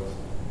 as well as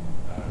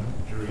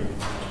jury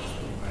reforms,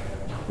 you might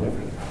have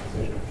different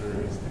composition of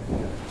juries than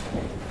you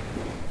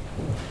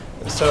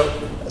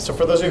have. So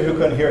for those of you who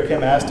couldn't hear,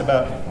 Kim asked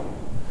about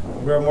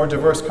we're a more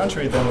diverse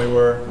country than we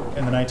were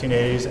in the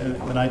 1980s and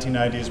the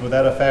 1990s. Would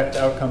that affect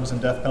outcomes in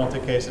death penalty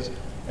cases?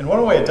 In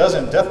one way it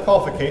doesn't. Death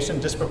qualification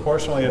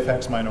disproportionately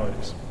affects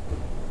minorities.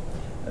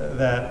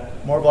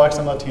 That more blacks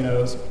and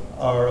Latinos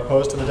are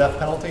opposed to the death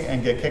penalty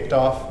and get kicked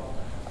off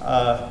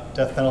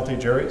death penalty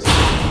juries.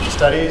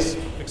 Studies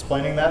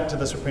explaining that to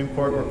the Supreme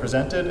Court were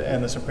presented,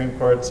 and the Supreme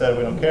Court said,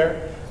 we don't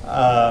care.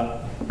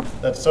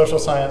 That's social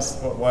science.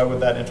 Why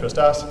would that interest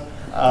us?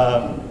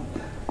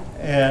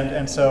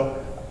 And so,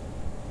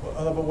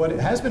 but what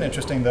has been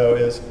interesting, though,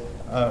 is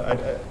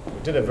I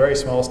did a very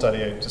small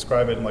study. I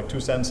describe it in like 2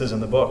 sentences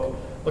in the book,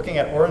 looking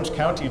at Orange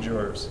County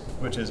jurors,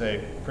 which is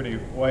a pretty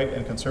white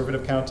and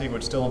conservative county,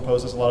 which still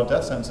imposes a lot of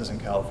death sentences in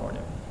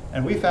California.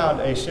 And we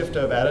found a shift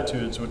of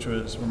attitudes, which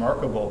was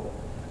remarkable,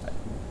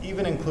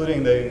 even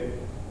including the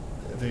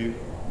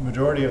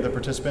majority of the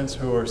participants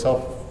who were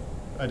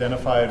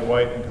self-identified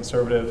white and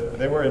conservative.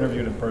 They were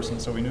interviewed in person,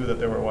 so we knew that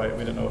they were white. We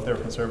didn't know if they were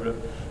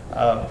conservative.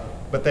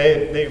 But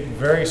they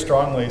very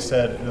strongly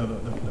said,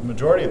 the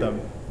majority of them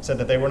said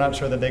that they were not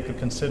sure that they could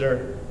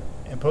consider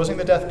imposing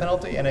the death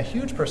penalty, and a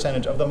huge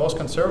percentage of the most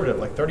conservative,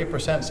 like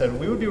 30%, said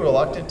we would be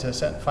reluctant to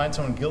find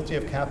someone guilty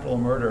of capital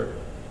murder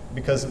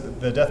because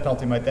the death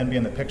penalty might then be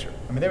in the picture.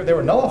 I mean, they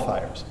were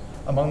nullifiers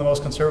among the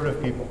most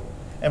conservative people.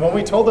 And when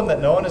we told them that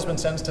no one has been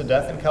sentenced to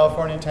death in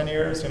California in 10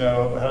 years,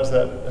 how does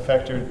that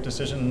affect your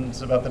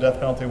decisions about the death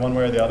penalty one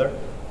way or the other?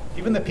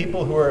 Even the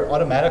people who are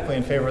automatically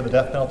in favor of the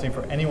death penalty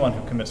for anyone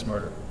who commits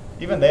murder,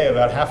 even they,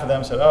 about half of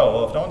them said, oh,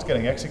 well, if no one's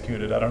getting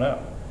executed, I don't know.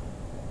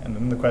 And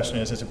then the question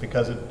is it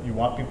because you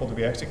want people to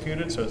be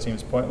executed, so it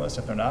seems pointless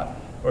if they're not?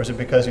 Or is it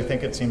because you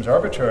think it seems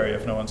arbitrary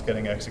if no one's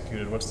getting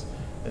executed?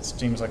 It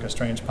seems like a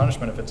strange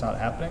punishment if it's not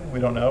happening. We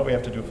don't know. We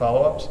have to do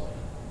follow-ups.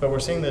 But we're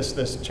seeing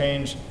this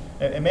change.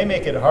 It may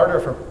make it harder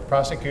for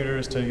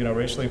prosecutors to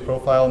racially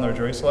profile in their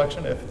jury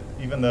selection if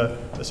even the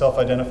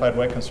self-identified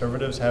white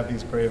conservatives have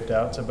these grave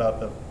doubts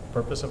about the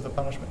purpose of the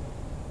punishment.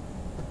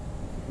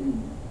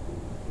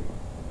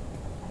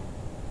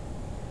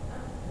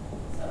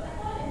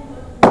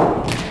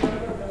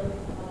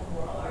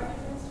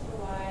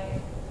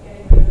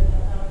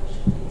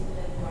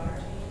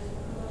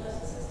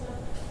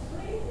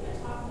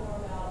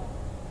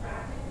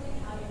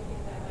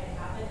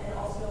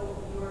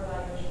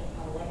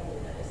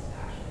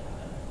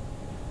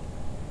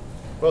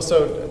 Well,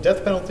 so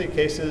death penalty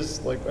cases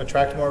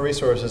attract more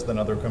resources than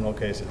other criminal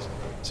cases.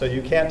 So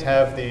you can't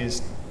have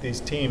these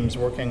teams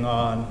working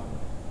on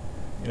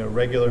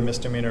regular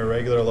misdemeanor,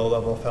 regular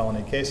low-level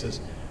felony cases.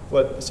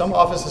 What some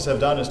offices have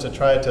done is to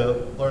try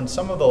to learn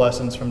some of the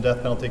lessons from death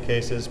penalty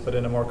cases, but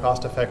in a more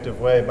cost-effective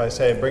way by,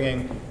 say,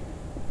 bringing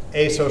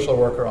a social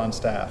worker on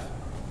staff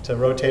to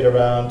rotate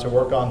around, to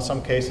work on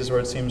some cases where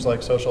it seems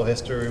like social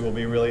history will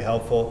be really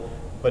helpful,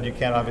 but you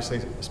can't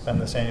obviously spend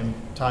the same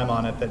time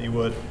on it that you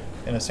would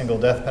in a single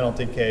death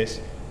penalty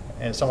case.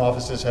 And some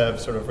offices have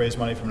sort of raised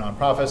money from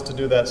nonprofits to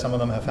do that. Some of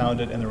them have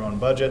found it in their own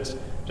budgets.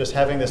 Just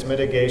having this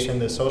mitigation,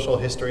 this social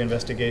history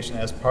investigation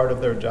as part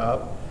of their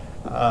job.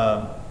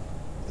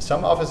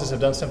 Some offices have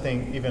done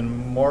something even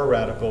more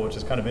radical, which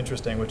is kind of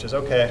interesting, which is,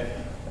 okay,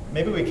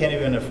 maybe we can't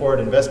even afford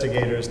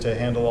investigators to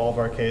handle all of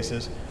our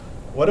cases.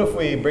 What if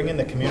we bring in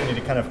the community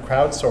to kind of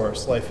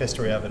crowdsource life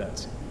history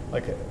evidence?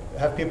 Like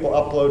have people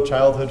upload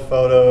childhood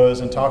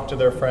photos and talk to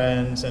their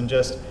friends and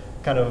just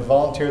kind of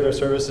volunteer their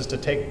services to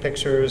take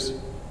pictures,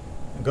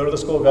 go to the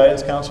school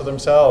guidance counselor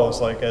themselves,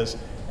 like as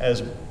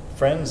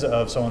friends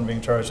of someone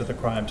being charged with a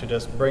crime, to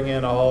just bring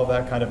in all of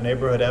that kind of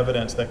neighborhood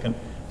evidence that can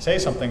say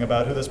something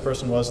about who this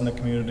person was in the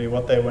community,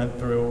 what they went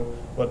through,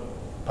 what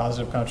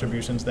positive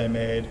contributions they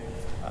made.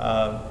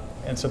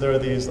 And so there are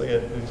these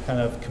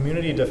kind of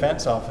community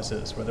defense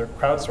offices where they're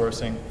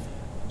crowdsourcing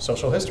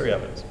social history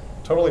evidence.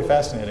 totally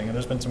fascinating. And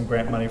there's been some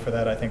grant money for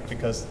that, I think,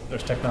 because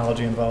there's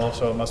technology involved,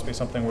 so it must be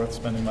something worth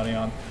spending money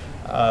on.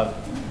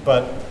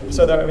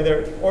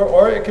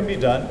 Or it can be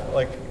done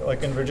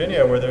like in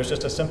Virginia, where there's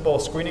just a simple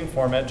screening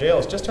form at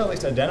jails, just to at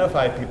least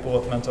identify people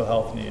with mental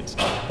health needs.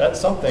 That's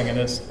something, and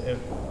it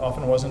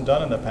often wasn't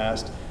done in the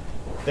past.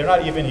 They're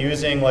not even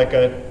using like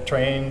a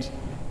trained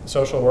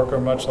social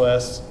worker, much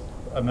less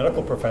a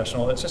medical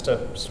professional. It's just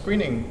a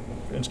screening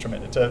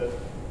instrument. It's a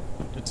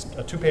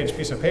 2-page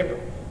piece of paper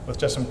with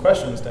just some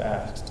questions to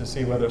ask to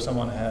see whether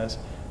someone has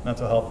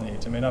mental health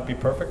needs. It may not be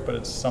perfect, but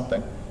it's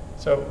something.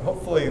 So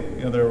hopefully,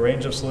 there are a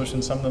range of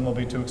solutions. Some of them will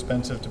be too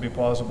expensive to be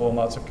plausible in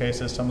lots of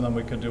cases. Some of them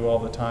we could do all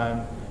the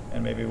time,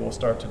 and maybe we'll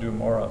start to do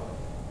more of.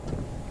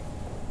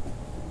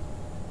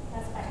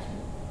 Last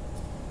question.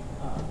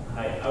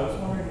 Hi, I was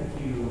wondering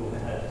if you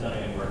had done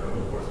any work over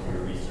the course of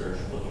your research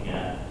looking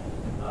at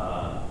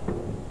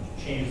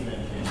changes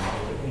in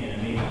public opinion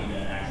and maybe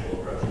even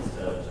actual approaches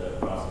to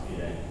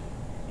prosecuting,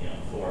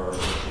 for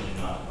choosing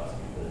not to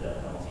prosecute for the death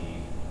penalty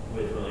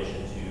with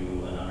relation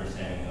to an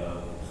understanding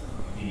of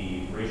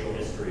the racial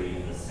history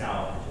in the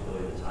South,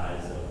 particularly the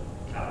ties of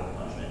capital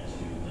punishment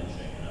to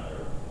lynching and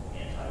other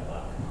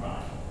anti-Black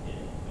crime in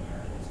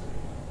American history.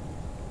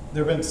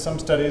 There have been some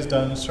studies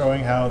done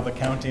showing how the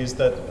counties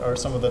that are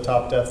some of the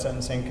top death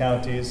sentencing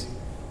counties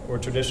were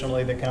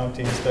traditionally the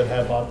counties that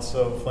had lots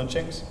of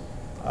lynchings.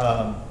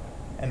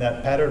 And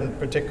that pattern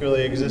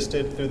particularly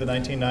existed through the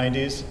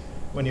 1990s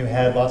when you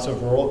had lots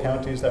of rural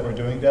counties that were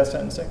doing death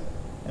sentencing.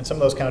 And some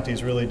of those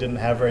counties really didn't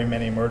have very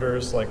many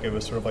murders. Like it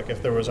was sort of like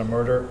if there was a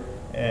murder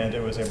and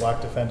it was a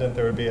Black defendant,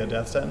 there would be a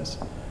death sentence.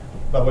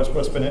 But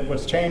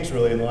what's changed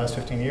really in the last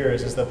 15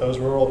 years is that those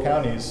rural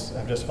counties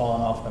have just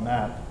fallen off the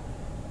map.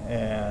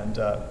 And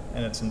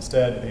it's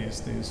instead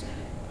these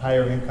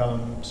higher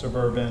income,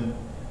 suburban,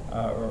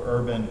 or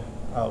urban,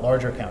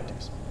 larger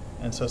counties.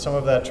 And so some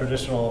of that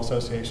traditional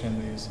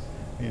association,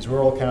 these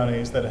rural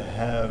counties that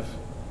have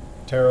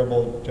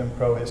terrible Jim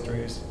Crow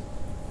histories,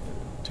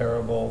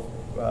 terrible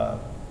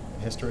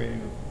history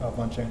of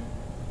lynching,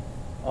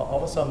 all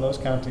of a sudden those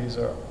counties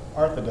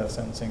aren't the death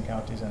sentencing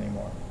counties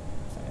anymore.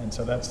 And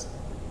so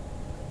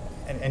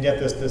and yet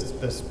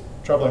this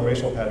troubling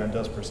racial pattern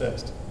does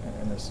persist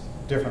in this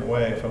different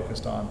way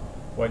focused on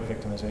white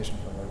victimization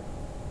for murder.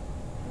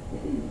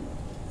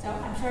 So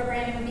I'm sure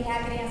Brandon would be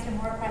happy to answer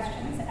more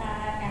questions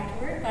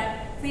afterward, but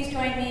please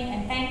join me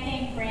in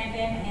thanking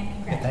Brandon and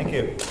congratulating. Thank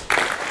you.